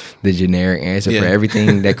the generic answer for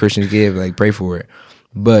everything that Christians give. Like, pray for it.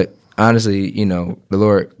 But honestly, the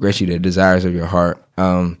Lord grants you the desires of your heart.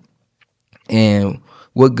 And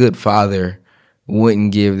what good father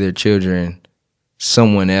wouldn't give their children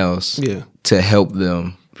someone else to help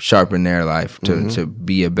them sharpen their life, to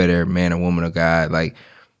be a better man or woman of God? Like,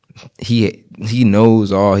 he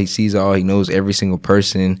knows all, he sees all, he knows every single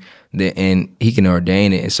person, and he can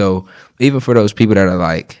ordain it. And so even for those people that are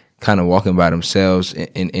like kind of walking by themselves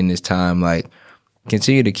in this time, like,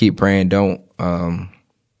 continue to keep praying. Don't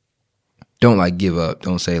don't like give up.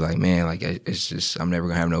 Don't say like, man, like it's just I'm never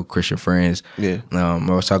gonna have no Christian friends. Yeah. I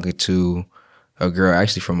was talking to a girl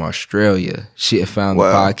actually from Australia. She had found the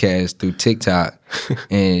podcast through TikTok,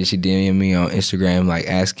 and she DM'd me on Instagram like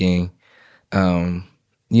asking,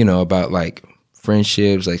 about like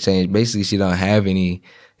friendships, like saying basically she don't have any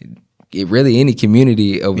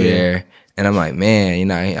community over there. And I'm like, man,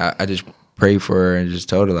 I just prayed for her and just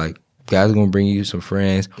told her like, God's gonna bring you some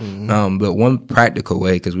friends. But one practical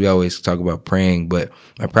way, because we always talk about praying, but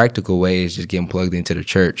a practical way is just getting plugged into the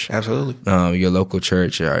church. Absolutely. Your local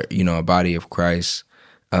church, or a body of Christ.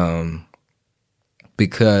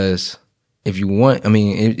 Because if you want,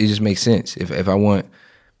 it just makes sense. If I want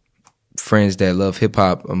friends that love hip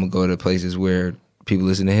hop, I'm gonna go to places where people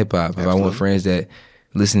listen to hip hop. If I want friends that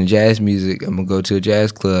listen to jazz music, I'm gonna go to a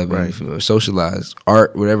jazz club and socialize.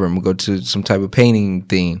 Art, whatever, I'm gonna go to some type of painting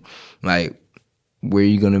thing. Like, where are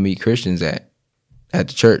you gonna meet Christians at the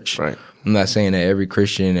church? Right. I'm not saying that every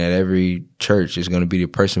Christian at every church is gonna be the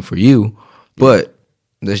person for you, but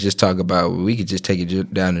let's just talk about, we could just take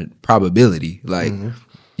it down to probability. Like,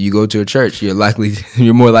 you go to a church,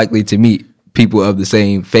 you're more likely to meet people of the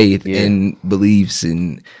same faith and beliefs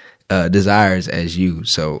and desires as you.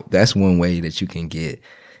 So that's one way that you can get,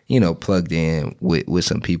 plugged in with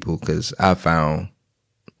some people, because I found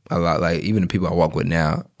a lot, like even the people I walk with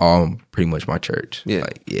now, all pretty much my church.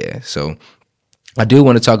 So I do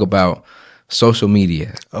want to talk about social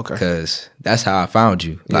media. Okay. Because that's how I found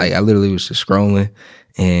you. Like, I literally was just scrolling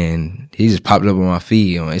and he just popped up on my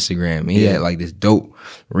feed on Instagram. And he had like this dope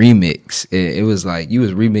remix. It was like you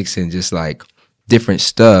was remixing just like different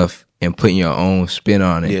stuff and putting your own spin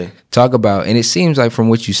on it. Talk about, and it seems like from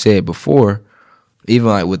what you said before, even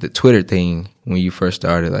like with the Twitter thing when you first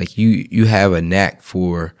started, like you have a knack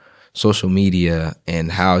for social media and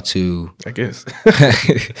how to, I guess,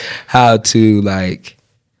 how to like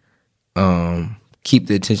keep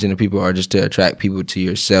the attention of people, or just to attract people to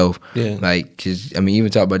yourself. Like, because even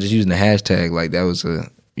talk about just using the hashtag, like that was a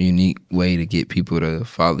unique way to get people to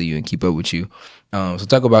follow you and keep up with you. So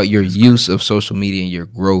talk about your use of social media and your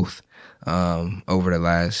growth over the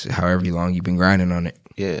last however long you've been grinding on it.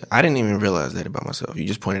 Yeah, I didn't even realize that about myself. You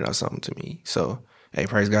just pointed out something to me. So, hey,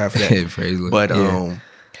 praise God for that. Praise Lord. But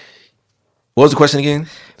what was the question again?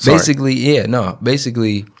 Sorry.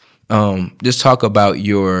 Basically, just talk about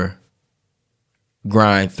your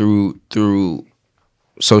grind through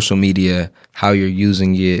social media, how you're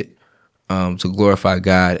using it to glorify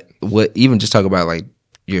God. Even just talk about like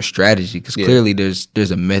your strategy, because clearly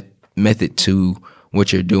there's a method to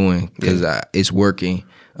what you're doing, because it's working.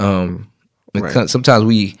 Sometimes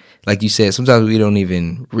we, like you said, sometimes we don't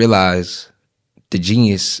even realize the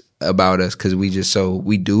genius about us because we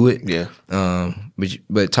do it.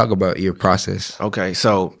 But talk about your process. Okay,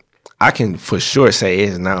 so I can for sure say it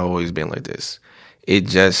has not always been like this. It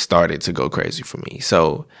just started to go crazy for me.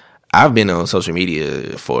 So I've been on social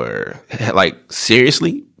media for like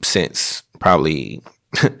seriously since probably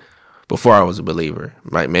before I was a believer,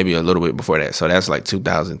 right? Maybe a little bit before that. So that's like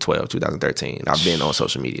 2012, 2013. I've been on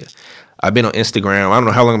social media. I've been on Instagram. I don't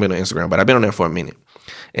know how long I've been on Instagram, but I've been on there for a minute.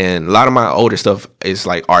 And a lot of my older stuff is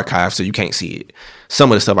like archived, so you can't see it.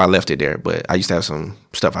 Some of the stuff I left it there, but I used to have some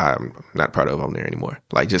stuff I'm not proud of on there anymore.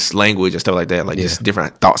 Like just language and stuff like that, like just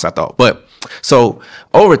different thoughts I thought. But so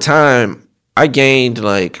over time, I gained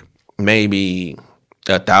like maybe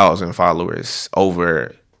 1,000 followers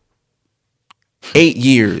over 8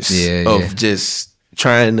 years of just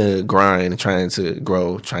trying to grind, trying to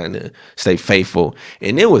grow, trying to stay faithful.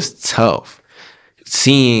 And it was tough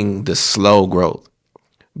seeing the slow growth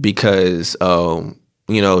because,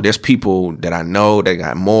 there's people that I know that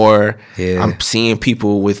got more. I'm seeing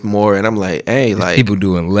people with more, and I'm like, hey, like people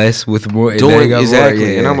doing less with more. Doing exactly.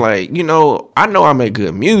 More, and I'm like, I know I make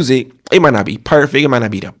good music. It might not be perfect. It might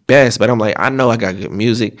not be the best, but I'm like, I know I got good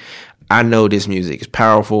music. I know this music is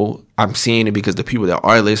powerful. I'm seeing it because the people that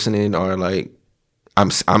are listening are like, I'm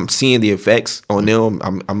seeing the effects on them.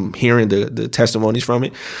 I'm hearing the testimonies from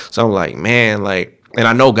it. So I'm like, man, like, and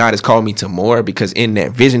I know God has called me to more because in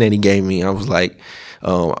that vision that he gave me, I was like,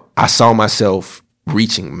 I saw myself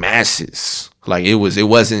reaching masses. Like it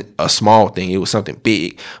wasn't a small thing. It was something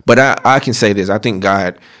big. But I can say this. I think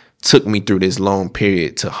God took me through this long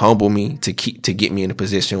period to humble me, to get me in a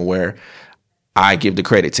position where I give the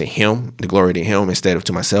credit to him, the glory to him instead of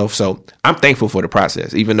to myself. So I'm thankful for the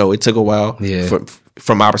process, even though it took a while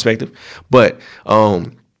from my perspective. But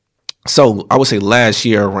so I would say last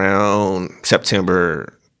year around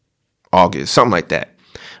September, August, something like that.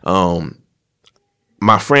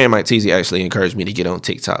 My friend Mike Teasy actually encouraged me to get on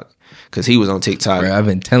TikTok because he was on TikTok. Bro, I've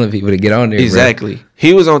been telling people to get on there. Exactly. Bro.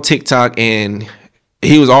 He was on TikTok and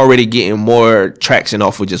he was already getting more traction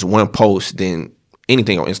off of just one post than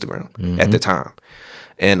anything on Instagram at the time.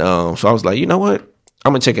 And so I was like, you know what?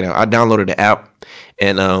 I'm gonna check it out. I downloaded the app,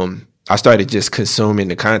 and I started just consuming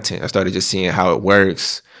the content. I started just seeing how it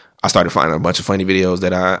works. I started finding a bunch of funny videos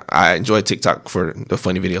that I enjoy TikTok for the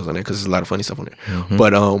funny videos on there because there's a lot of funny stuff on there.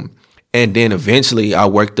 But and then eventually I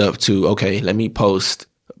worked up to, okay, let me post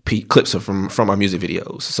clips from my music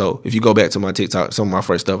videos. So if you go back to my TikTok, some of my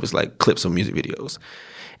first stuff is like clips of music videos.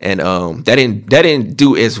 And that didn't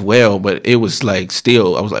do as well, but it was like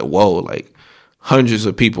still, I was like, whoa, like hundreds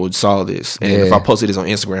of people saw this. And if I posted this on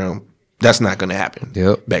Instagram, that's not gonna happen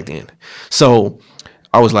back then. So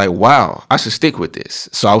I was like, wow, I should stick with this.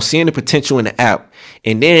 So I was seeing the potential in the app.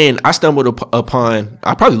 And then I stumbled upon,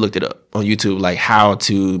 I probably looked it up on YouTube, like how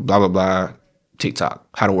to blah, blah, blah, TikTok,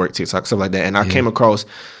 how to work TikTok, stuff like that. And I came across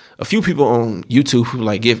a few people on YouTube who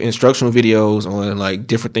like give instructional videos on like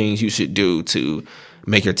different things you should do to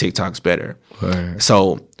make your TikToks better. Right.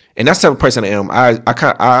 So, and that's the type of person I am.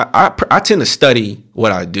 I tend to study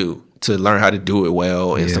what I do to learn how to do it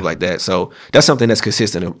well and stuff like that. So that's something that's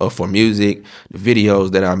consistent for music, the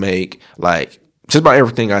videos that I make, like just about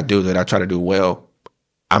everything I do that I try to do well.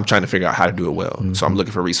 I'm trying to figure out how to do it well. So I'm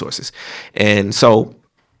looking for resources. And so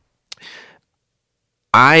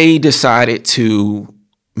I decided to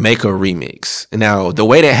make a remix. Now, the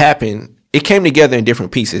way that happened, it came together in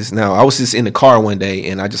different pieces. Now, I was just in the car one day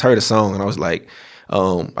and I just heard a song and I was like,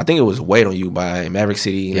 I think it was Wait on You by Maverick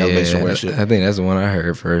City and Elevation Worship. I think that's the one I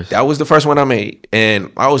heard first. That was the first one I made.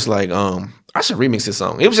 And I was like, I should remix this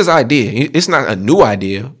song. It was just an idea. It's not a new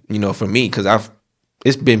idea, for me, because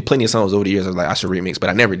it's been plenty of songs over the years I was like, I should remix, but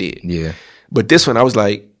I never did. Yeah. But this one, I was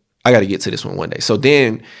like, I got to get to this one day. So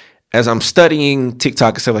then as I'm studying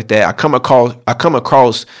TikTok and stuff like that, I come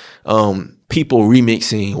across people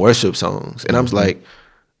remixing worship songs. And I was like,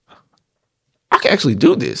 I can actually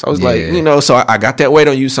do this. I was like, so I got that Wait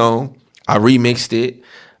on You song. I remixed it.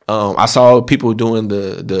 I saw people doing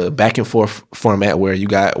the back and forth format where you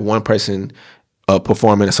got one person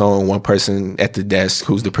performing a song, one person at the desk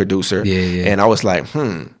who's the producer. And I was like,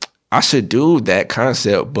 I should do that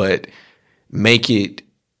concept, but make it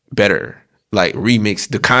better. Like remix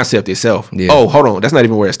the concept itself. Oh, hold on. That's not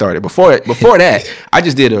even where it started. Before that, I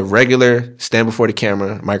just did a regular stand before the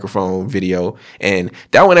camera, microphone video. And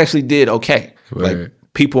that one actually did okay. Right. Like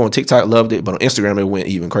people on TikTok loved it, but on Instagram, it went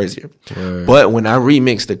even crazier. Right. But when I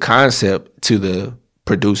remixed the concept to the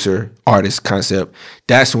producer artist concept,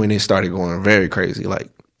 that's when it started going very crazy. Like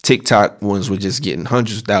TikTok ones were just getting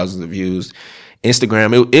hundreds of thousands of views.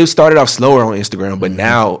 Instagram, it started off slower on Instagram, but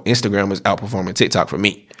now Instagram is outperforming TikTok for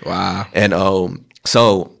me. Wow. And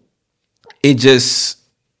so it just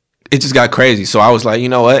got crazy. So I was like, you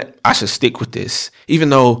know what? I should stick with this. Even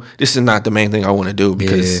though this is not the main thing I want to do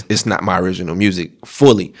because it's not my original music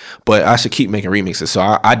fully. But I should keep making remixes. So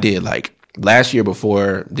I did like last year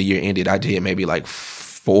before the year ended, I did maybe like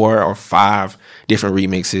 4 or 5 different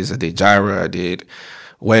remixes. I did Gyra, I did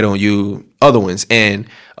Wait on You, other ones. And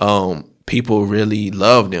people really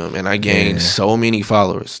loved them, and I gained so many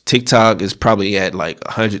followers. TikTok is probably at like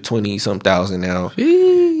 120-some thousand now.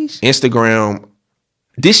 Jeez. Instagram,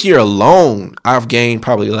 this year alone, I've gained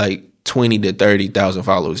probably like 20 to 30,000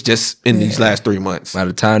 followers just in these last 3 months. By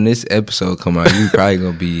the time this episode come out, you probably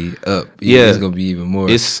gonna be up. It's gonna be even more.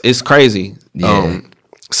 It's crazy.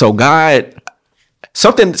 So God,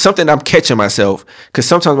 something I'm catching myself because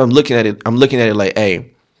sometimes I'm looking at it like,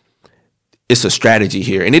 hey, it's a strategy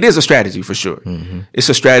here. And it is a strategy for sure. It's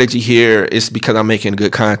a strategy here. It's because I'm making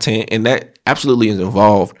good content. And that absolutely is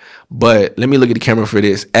involved. But let me look at the camera for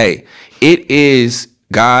this. Hey, it is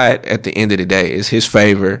God at the end of the day. It's his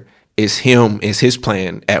favor. It's him. It's his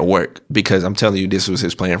plan at work. Because I'm telling you, this was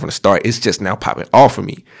his plan from the start. It's just now popping off for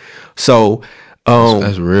me. So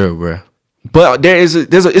that's real, bro. But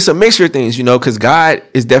it's a mixture of things, because God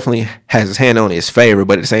is definitely has his hand on his favor.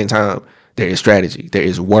 But at the same time, there is strategy, there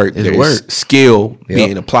is work, there is skill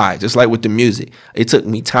being applied. Just like with the music, it took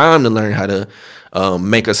me time to learn how to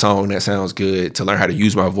make a song that sounds good, to learn how to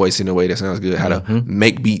use my voice in a way that sounds good, how to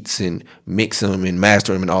make beats and mix them and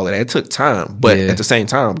master them and all of that. It took time, but at the same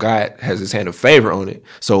time, God has his hand of favor on it.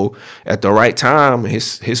 So at the right time,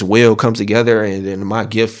 his will comes together, and then my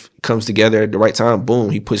gift comes together at the right time.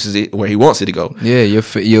 Boom, he pushes it where he wants it to go. Yeah,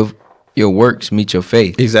 your works meet your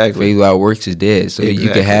faith. Exactly. Faith without works is dead. So you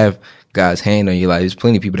can have God's hand on your life. There's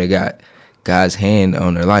plenty of people that got God's hand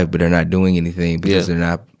on their life, but they're not doing anything because they're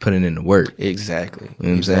not putting in the work. Exactly. You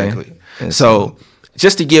know exactly. So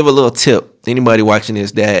just to give a little tip, anybody watching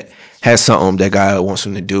this that has something that God wants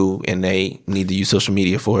them to do and they need to use social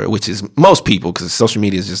media for it, which is most people, because social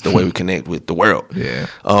media is just the way we connect with the world. Yeah.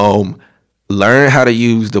 learn how to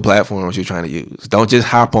use the platforms you're trying to use. Don't just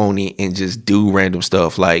hop on it and just do random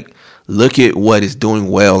stuff. Like, look at what is doing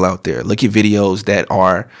well out there. Look at videos that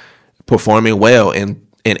are performing well and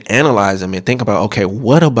analyze them and think about, okay,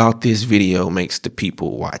 what about this video makes the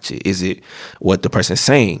people watch it? Is it what the person's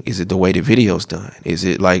saying? Is it the way the video's done? Is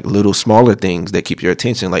it like little smaller things that keep your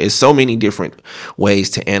attention? Like, it's so many different ways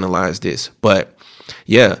to analyze this. But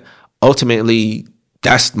yeah, ultimately,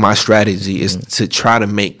 that's my strategy, is to try to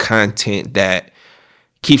make content that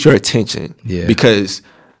keeps your attention. Yeah. Because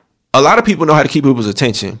a lot of people know how to keep people's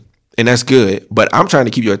attention, and that's good, but I'm trying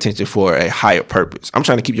to keep your attention for a higher purpose. I'm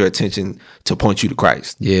trying to keep your attention to point you to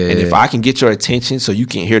Christ. Yeah. And if I can get your attention so you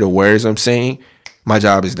can hear the words I'm saying, my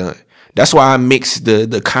job is done. That's why I mix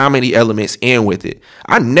the comedy elements in with it.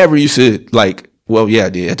 I never used to I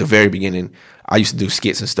did at the very beginning. I used to do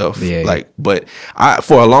skits and stuff. Yeah. But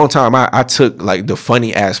for a long time, I took like the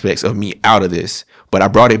funny aspects of me out of this, but I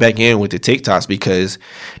brought it back in with the TikToks because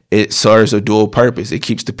it serves a dual purpose. It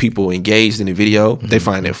keeps the people engaged in the video. Mm-hmm. They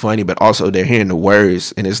find it funny, but also they're hearing the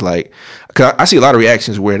words. And it's like, cause I see a lot of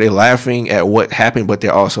reactions where they're laughing at what happened, but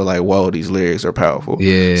they're also like, whoa, these lyrics are powerful.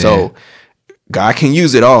 Yeah. So God can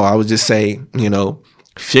use it all. I would just say,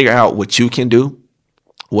 figure out what you can do,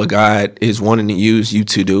 what God is wanting to use you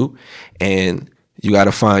to do, and you got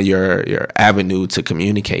to find your avenue to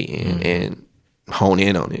communicate in and hone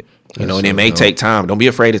in on it. And it may take time. Don't be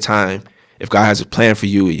afraid of time. If God has a plan for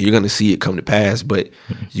you, you're going to see it come to pass, but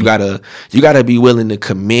you gotta be willing to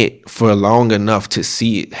commit for long enough to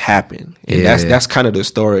see it happen. And that's kind of the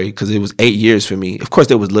story, because it was 8 years for me. Of course,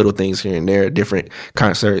 there was little things here and there, different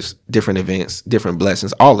concerts, different events, different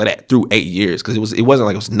blessings, all of that through 8 years, because it wasn't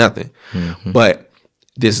like it was nothing. Mm-hmm. But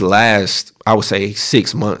this last, I would say,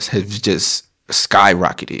 6 months has just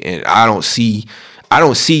skyrocketed, and I don't see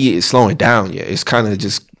it slowing down yet. It's kind of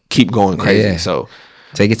just keep going crazy. Yeah. So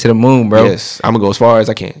take it to the moon, bro. Yes, I'm gonna go as far as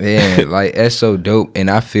I can. Yeah, like that's so dope.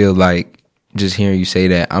 And I feel like just hearing you say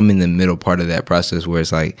that, I'm in the middle part of that process where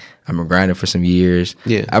it's like I've been grinding for some years.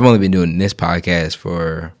 Yeah, I've only been doing this podcast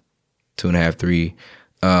for 2.5, 3.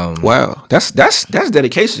 Wow, that's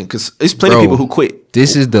dedication, because there's plenty of people who quit.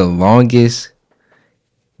 This is the longest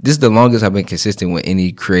I've been consistent with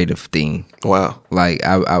any creative thing. Wow. Like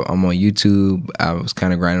I'm on YouTube. I was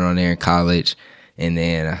kind of grinding on there in college, and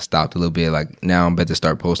then I stopped a little bit. Like now I'm about to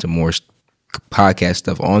start posting more podcast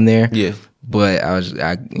stuff on there. Yeah. But I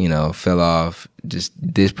fell off. Just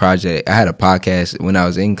this project. I had a podcast when I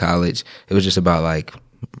was in college. It was just about like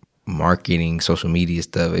marketing, social media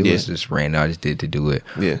stuff. It was just random. I just did to do it.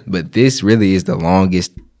 Yeah. But this really is the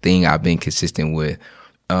longest thing I've been consistent with.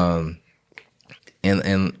 And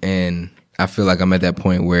I feel like I'm at that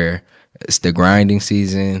point where it's the grinding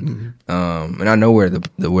season, and I know where the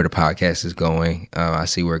podcast is going. I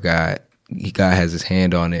see where God has His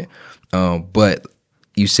hand on it. But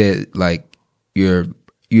you said like you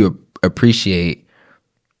appreciate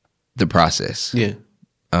the process, yeah.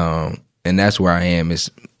 And that's where I am,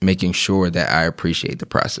 is making sure that I appreciate the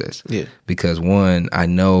process, yeah. Because one, I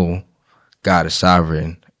know God is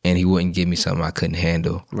sovereign, and He wouldn't give me something I couldn't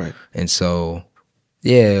handle, right? And so.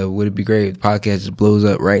 Yeah, would it be great if the podcast just blows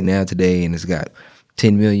up right now today and it's got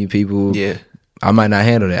 10 million people? Yeah. I might not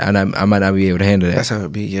handle that. I might not be able to handle that. That's how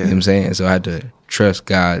it be, yeah. You know what I'm saying? So I had to trust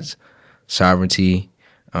God's sovereignty,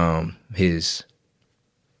 just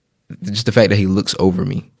the fact that He looks over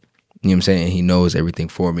me. You know what I'm saying? He knows everything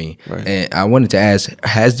for me. Right. And I wanted to ask,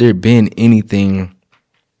 has there been anything,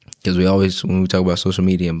 because we always, when we talk about social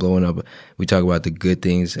media and blowing up, we talk about the good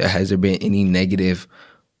things. Has there been any negative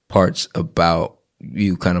parts about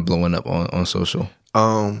you kind of blowing up on social?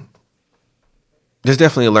 There's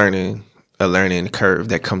definitely a learning curve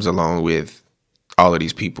that comes along with all of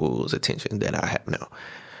these people's attention that I have now.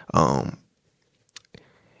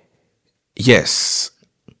 Yes,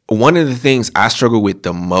 one of the things I struggle with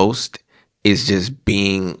the most is just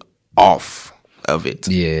being off of it.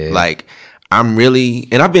 Yeah, like I'm really,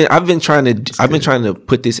 and I've been trying to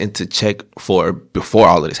put this into check before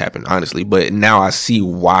all of this happened, honestly. But now I see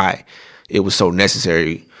why it was so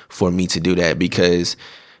necessary for me to do that, because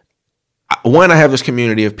one, I have this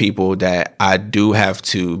community of people that I do have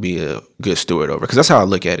to be a good steward over, because that's how I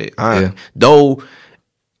look at it. Though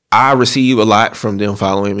I receive a lot from them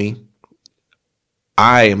following me,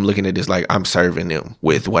 I am looking at this like I'm serving them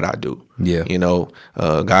with what I do. Yeah.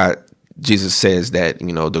 Jesus says that,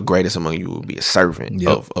 the greatest among you will be a servant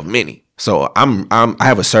of many. So I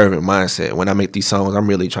have a servant mindset. When I make these songs, I'm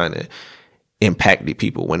really trying to impact the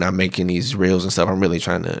people. When I'm making these reels and stuff, I'm really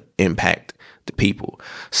trying to impact the people.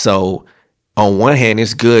 So on one hand,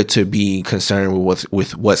 it's good to be concerned with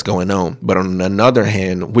what's going on, but on another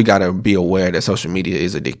hand, we gotta be aware that social media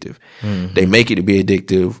is addictive. They make it to be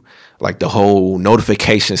addictive. Like the whole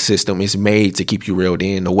notification system is made to keep you reeled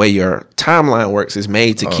in. The way your timeline works is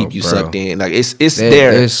made to keep you sucked in. Like it's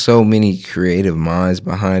there. There's so many creative minds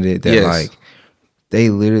behind it that like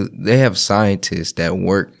they have scientists that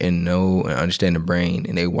work and know and understand the brain,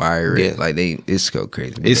 and they wire it. Like it's so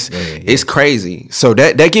crazy. It's crazy. So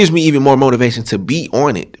that gives me even more motivation to be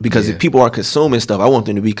on it, because if people are consuming stuff, I want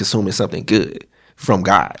them to be consuming something good from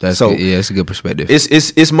God. That's good. Yeah, that's a good perspective.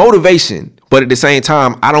 It's motivation, but at the same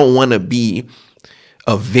time, I don't want to be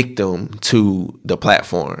a victim to the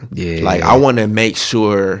platform. I want to make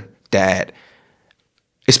sure that,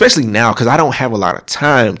 especially now, because I don't have a lot of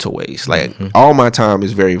time to waste. Like all my time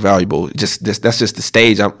is very valuable. That's just the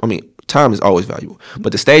stage. Time is always valuable,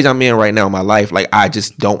 but the stage I'm in right now in my life, like I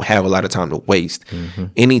just don't have a lot of time to waste.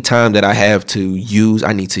 Any time that I have to use,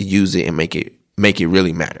 I need to use it and make it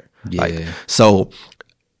really matter. So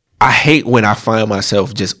I hate when I find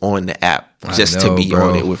myself just on the app just to be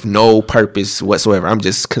on it with no purpose whatsoever. I'm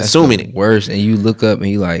just consuming it. Worse, and you look up and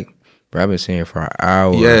you like, bro, I've been sitting here for an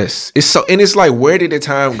hour. Yes, it's like, where did the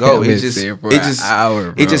time go? It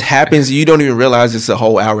just happens. You don't even realize it's a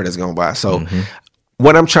whole hour that's gone by. So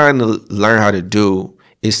what I'm trying to learn how to do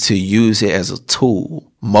is to use it as a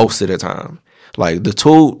tool most of the time. Like the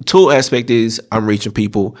tool aspect is I'm reaching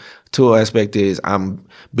people. Tool aspect is I'm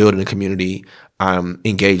building a community. I'm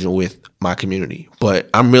engaging with my community. But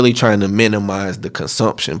I'm really trying to minimize the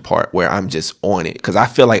consumption part where I'm just on it, because I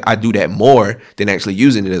feel like I do that more than actually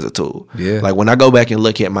using it as a tool. Like when I go back and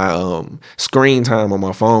look at my screen time on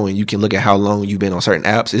my phone, and you can look at how long you've been on certain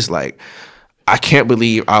apps, it's like, I can't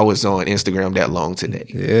believe I was on Instagram that long today.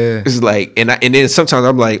 It's like, and then sometimes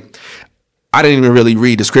I'm like, I didn't even really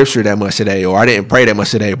read the scripture that much today, or I didn't pray that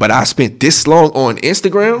much today, but I spent this long on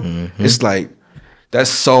Instagram. It's like, that's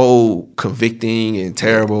so convicting and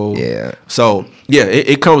terrible. So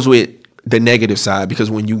it comes with the negative side,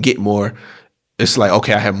 because when you get more, it's like,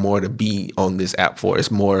 okay, I have more to be on this app for.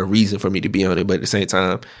 It's more reason for me to be on it. But at the same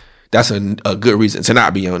time, that's a good reason to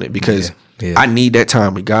not be on it, because I need that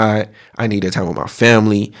time with God. I need that time with my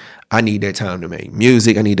family. I need that time to make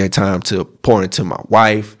music. I need that time to pour into my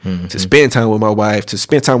wife, to spend time with my wife, to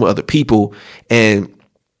spend time with other people. And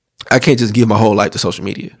I can't just give my whole life to social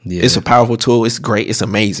media. It's a powerful tool. It's great. It's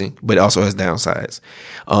amazing, but it also has downsides.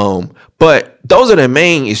 But those are the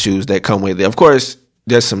main issues that come with it. Of course,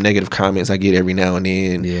 there's some negative comments I get every now and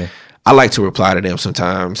then. I like to reply to them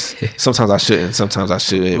sometimes. Sometimes I shouldn't. Sometimes I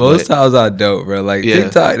should. Most times I don't, bro. Like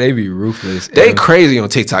TikTok, they be ruthless. They crazy on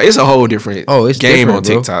TikTok. It's a whole different game on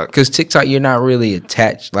TikTok. Because TikTok, you're not really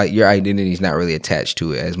attached. Like your identity is not really attached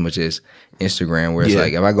to it as much as Instagram, where it's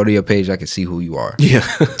like, if I go to your page, I can see who you are.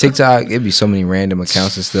 TikTok, it'd be so many random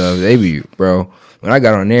accounts and stuff. They be, bro. When I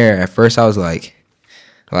got on there, at first I was like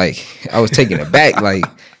I was taken aback. Like,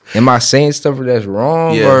 am I saying stuff that's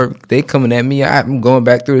wrong, or they coming at me? I'm going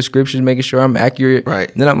back through the scriptures, making sure I'm accurate. And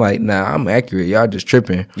then I'm like, nah, I'm accurate. Y'all just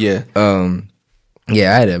tripping. I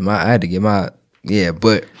had to get my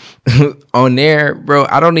but on there, bro,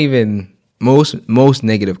 I don't even most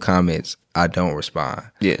negative comments I don't respond.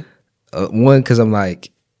 One, because I'm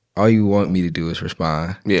like, all you want me to do is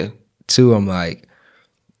respond. Two, I'm like,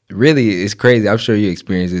 really, it's crazy. I'm sure you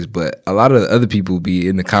experience this, but a lot of the other people be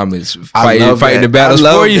in the comments fighting the battles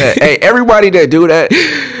for you. Hey, everybody that do that,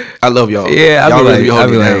 I love y'all. I'll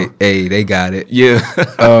be like, hey, they got it.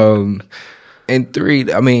 And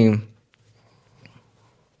three, I mean,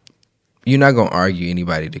 you're not gonna argue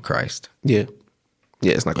anybody to Christ.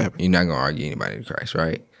 It's not gonna happen. You're not gonna argue anybody to Christ,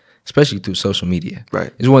 right? Especially through social media.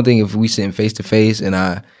 It's one thing if we sitting face to face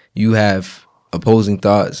and you have opposing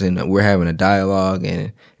thoughts and we're having a dialogue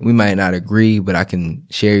and we might not agree, but I can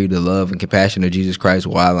share you the love and compassion of Jesus Christ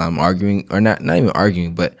while I'm arguing, or not even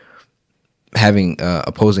arguing, but having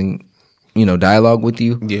opposing, dialogue with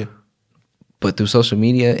you. But through social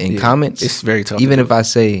media and comments, it's very tough. Even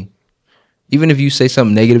if you say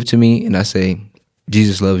something negative to me and I say,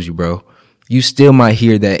 Jesus loves you, bro, you still might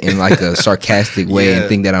hear that in like a sarcastic way and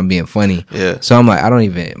think that I'm being funny. So I'm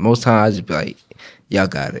like, most times I just be like, y'all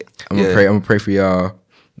got it. I'm gonna pray for y'all,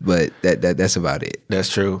 but that's about it. That's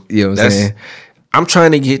true. You know what I'm saying? I'm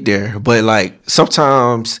trying to get there, but like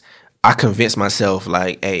sometimes I convince myself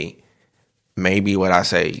like, hey, maybe what I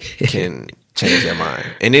say can change their mind.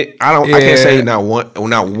 And I can't say not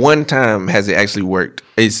one time has it actually worked.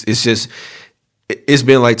 It's just it's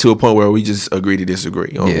been like to a point where we just agree to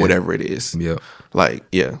disagree on whatever it is.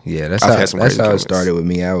 That's how it started with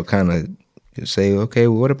me. I would kind of say, okay,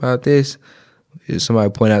 well, what about this? If somebody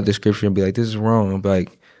point out the scripture and be like, this is wrong, I'm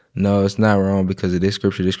like, no, it's not wrong because of this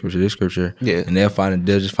scripture, this scripture, this scripture. Yeah. And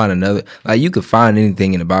they'll just find another. Like, you could find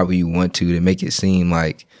anything in the Bible you want to make it seem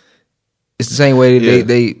like it's the same way that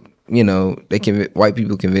they white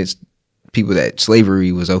people convinced people that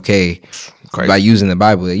slavery was okay. Crazy. By using the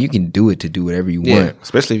Bible. That you can do it to do whatever you want.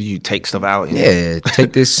 Especially if you take stuff out.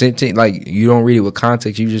 Take this sentence, like, you don't read it with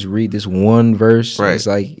context, you just read this one verse. Right. It's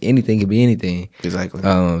like anything could be anything. Exactly.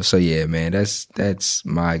 So yeah, man, that's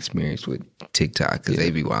my experience with TikTok, because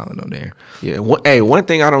they be wilding on there. Yeah. One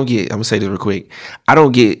thing I don't get, I'm gonna say this real quick. I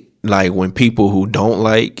don't get, like, when people who don't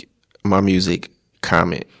like my music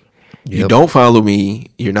comment. Yep. You don't follow me.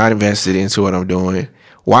 You're not invested into what I'm doing.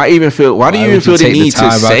 Why do you even feel the need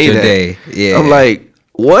to say that? Day? Yeah. I'm like,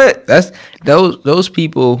 what? That's those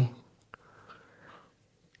people.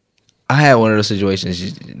 I had one of those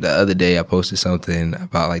situations the other day. I posted something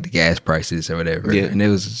about, like, the gas prices or whatever. Yeah. And I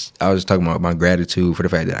was talking about my gratitude for the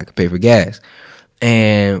fact that I could pay for gas.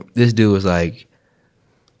 And this dude was like,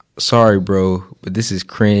 "Sorry, bro, but this is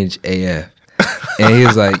cringe AF." And he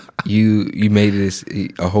was like, you made this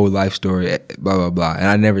a whole life story, blah, blah, blah. And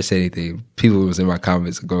I never said anything. People was in my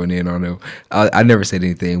comments going in on him. I never said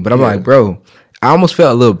anything. But I'm like, bro, I almost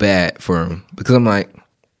felt a little bad for him, because I'm like,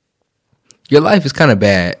 your life is kind of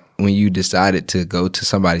bad when you decided to go to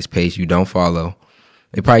somebody's page you don't follow.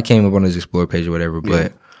 It probably came up on his Explore page or whatever,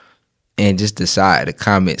 but and just decide to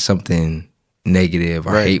comment something negative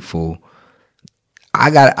or hateful.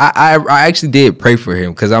 I actually did pray for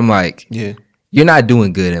him, because I'm like, you're not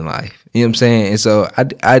doing good in life. You know what I'm saying? And so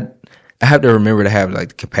I have to remember to have, like,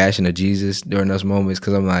 the compassion of Jesus during those moments,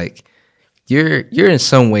 because I'm like, you're in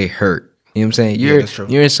some way hurt. You know what I'm saying?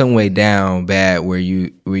 You're in some way down bad where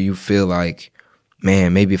you feel like,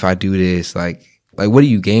 man, maybe if I do this, like what do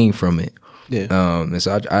you gain from it? Yeah. And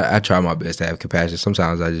so I try my best to have compassion.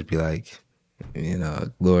 Sometimes I just be like,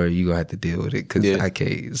 Lord, you gonna have to deal with it, because I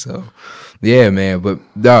can't. So, yeah, man. But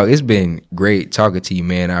dog, it's been great talking to you,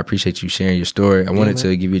 man. I appreciate you sharing your story. I wanted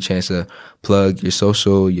to give you a chance to plug your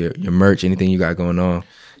social, your merch, anything you got going on.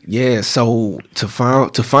 Yeah. So to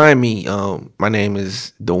find me, my name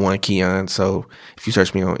is The One Keon. So if you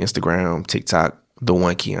search me on Instagram, TikTok, The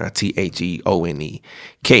One Keon,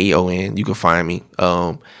 TheOneKeon, you can find me.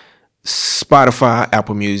 Spotify,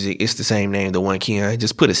 Apple Music, it's the same name, The One Keon.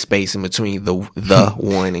 Just put a space in between the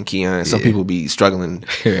one and Keon. Some people be struggling.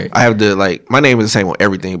 I have to, like, my name is the same on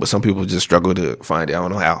everything, but some people just struggle to find it. I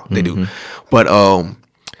don't know how they do. But so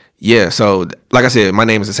like I said, my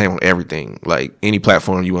name is the same on everything. Like, any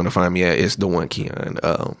platform you want to find me at, it's The One Keon.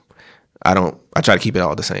 I try to keep it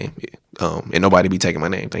all the same. And nobody be taking my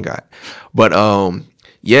name, thank God. But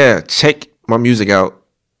check my music out.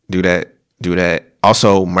 Do that.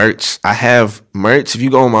 Also, merch. I have merch. If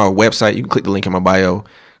you go on my website, you can click the link in my bio,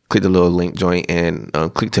 click the little link joint, and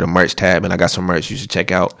click to the merch tab. And I got some merch you should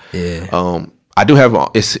check out. Yeah. I do have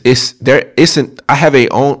I have a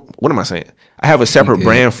own. What am I saying? I have a separate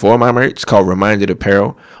brand for my merch called Reminded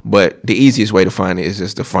Apparel. But the easiest way to find it is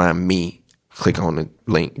just to find me. Click on the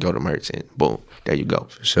link, go to merch, and boom, there you go.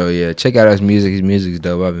 So yeah, check out his music. His music's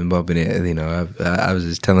dope. I've been bumping it. I was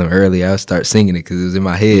just telling him earlier, I'll start singing it because it was in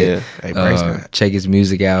my head. Yeah. Hey, check his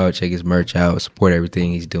music out. Check his merch out. Support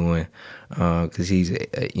everything he's doing. Because he's,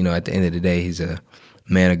 at the end of the day, he's a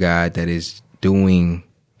man of God that is doing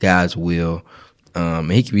God's will.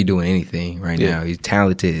 He could be doing anything right now. He's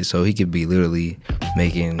talented, so he could be literally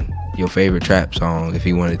making your favorite trap song if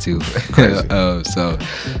he wanted to. So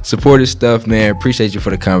support his stuff, man. Appreciate you for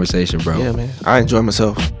the conversation, bro. Yeah, man. I enjoy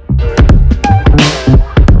myself.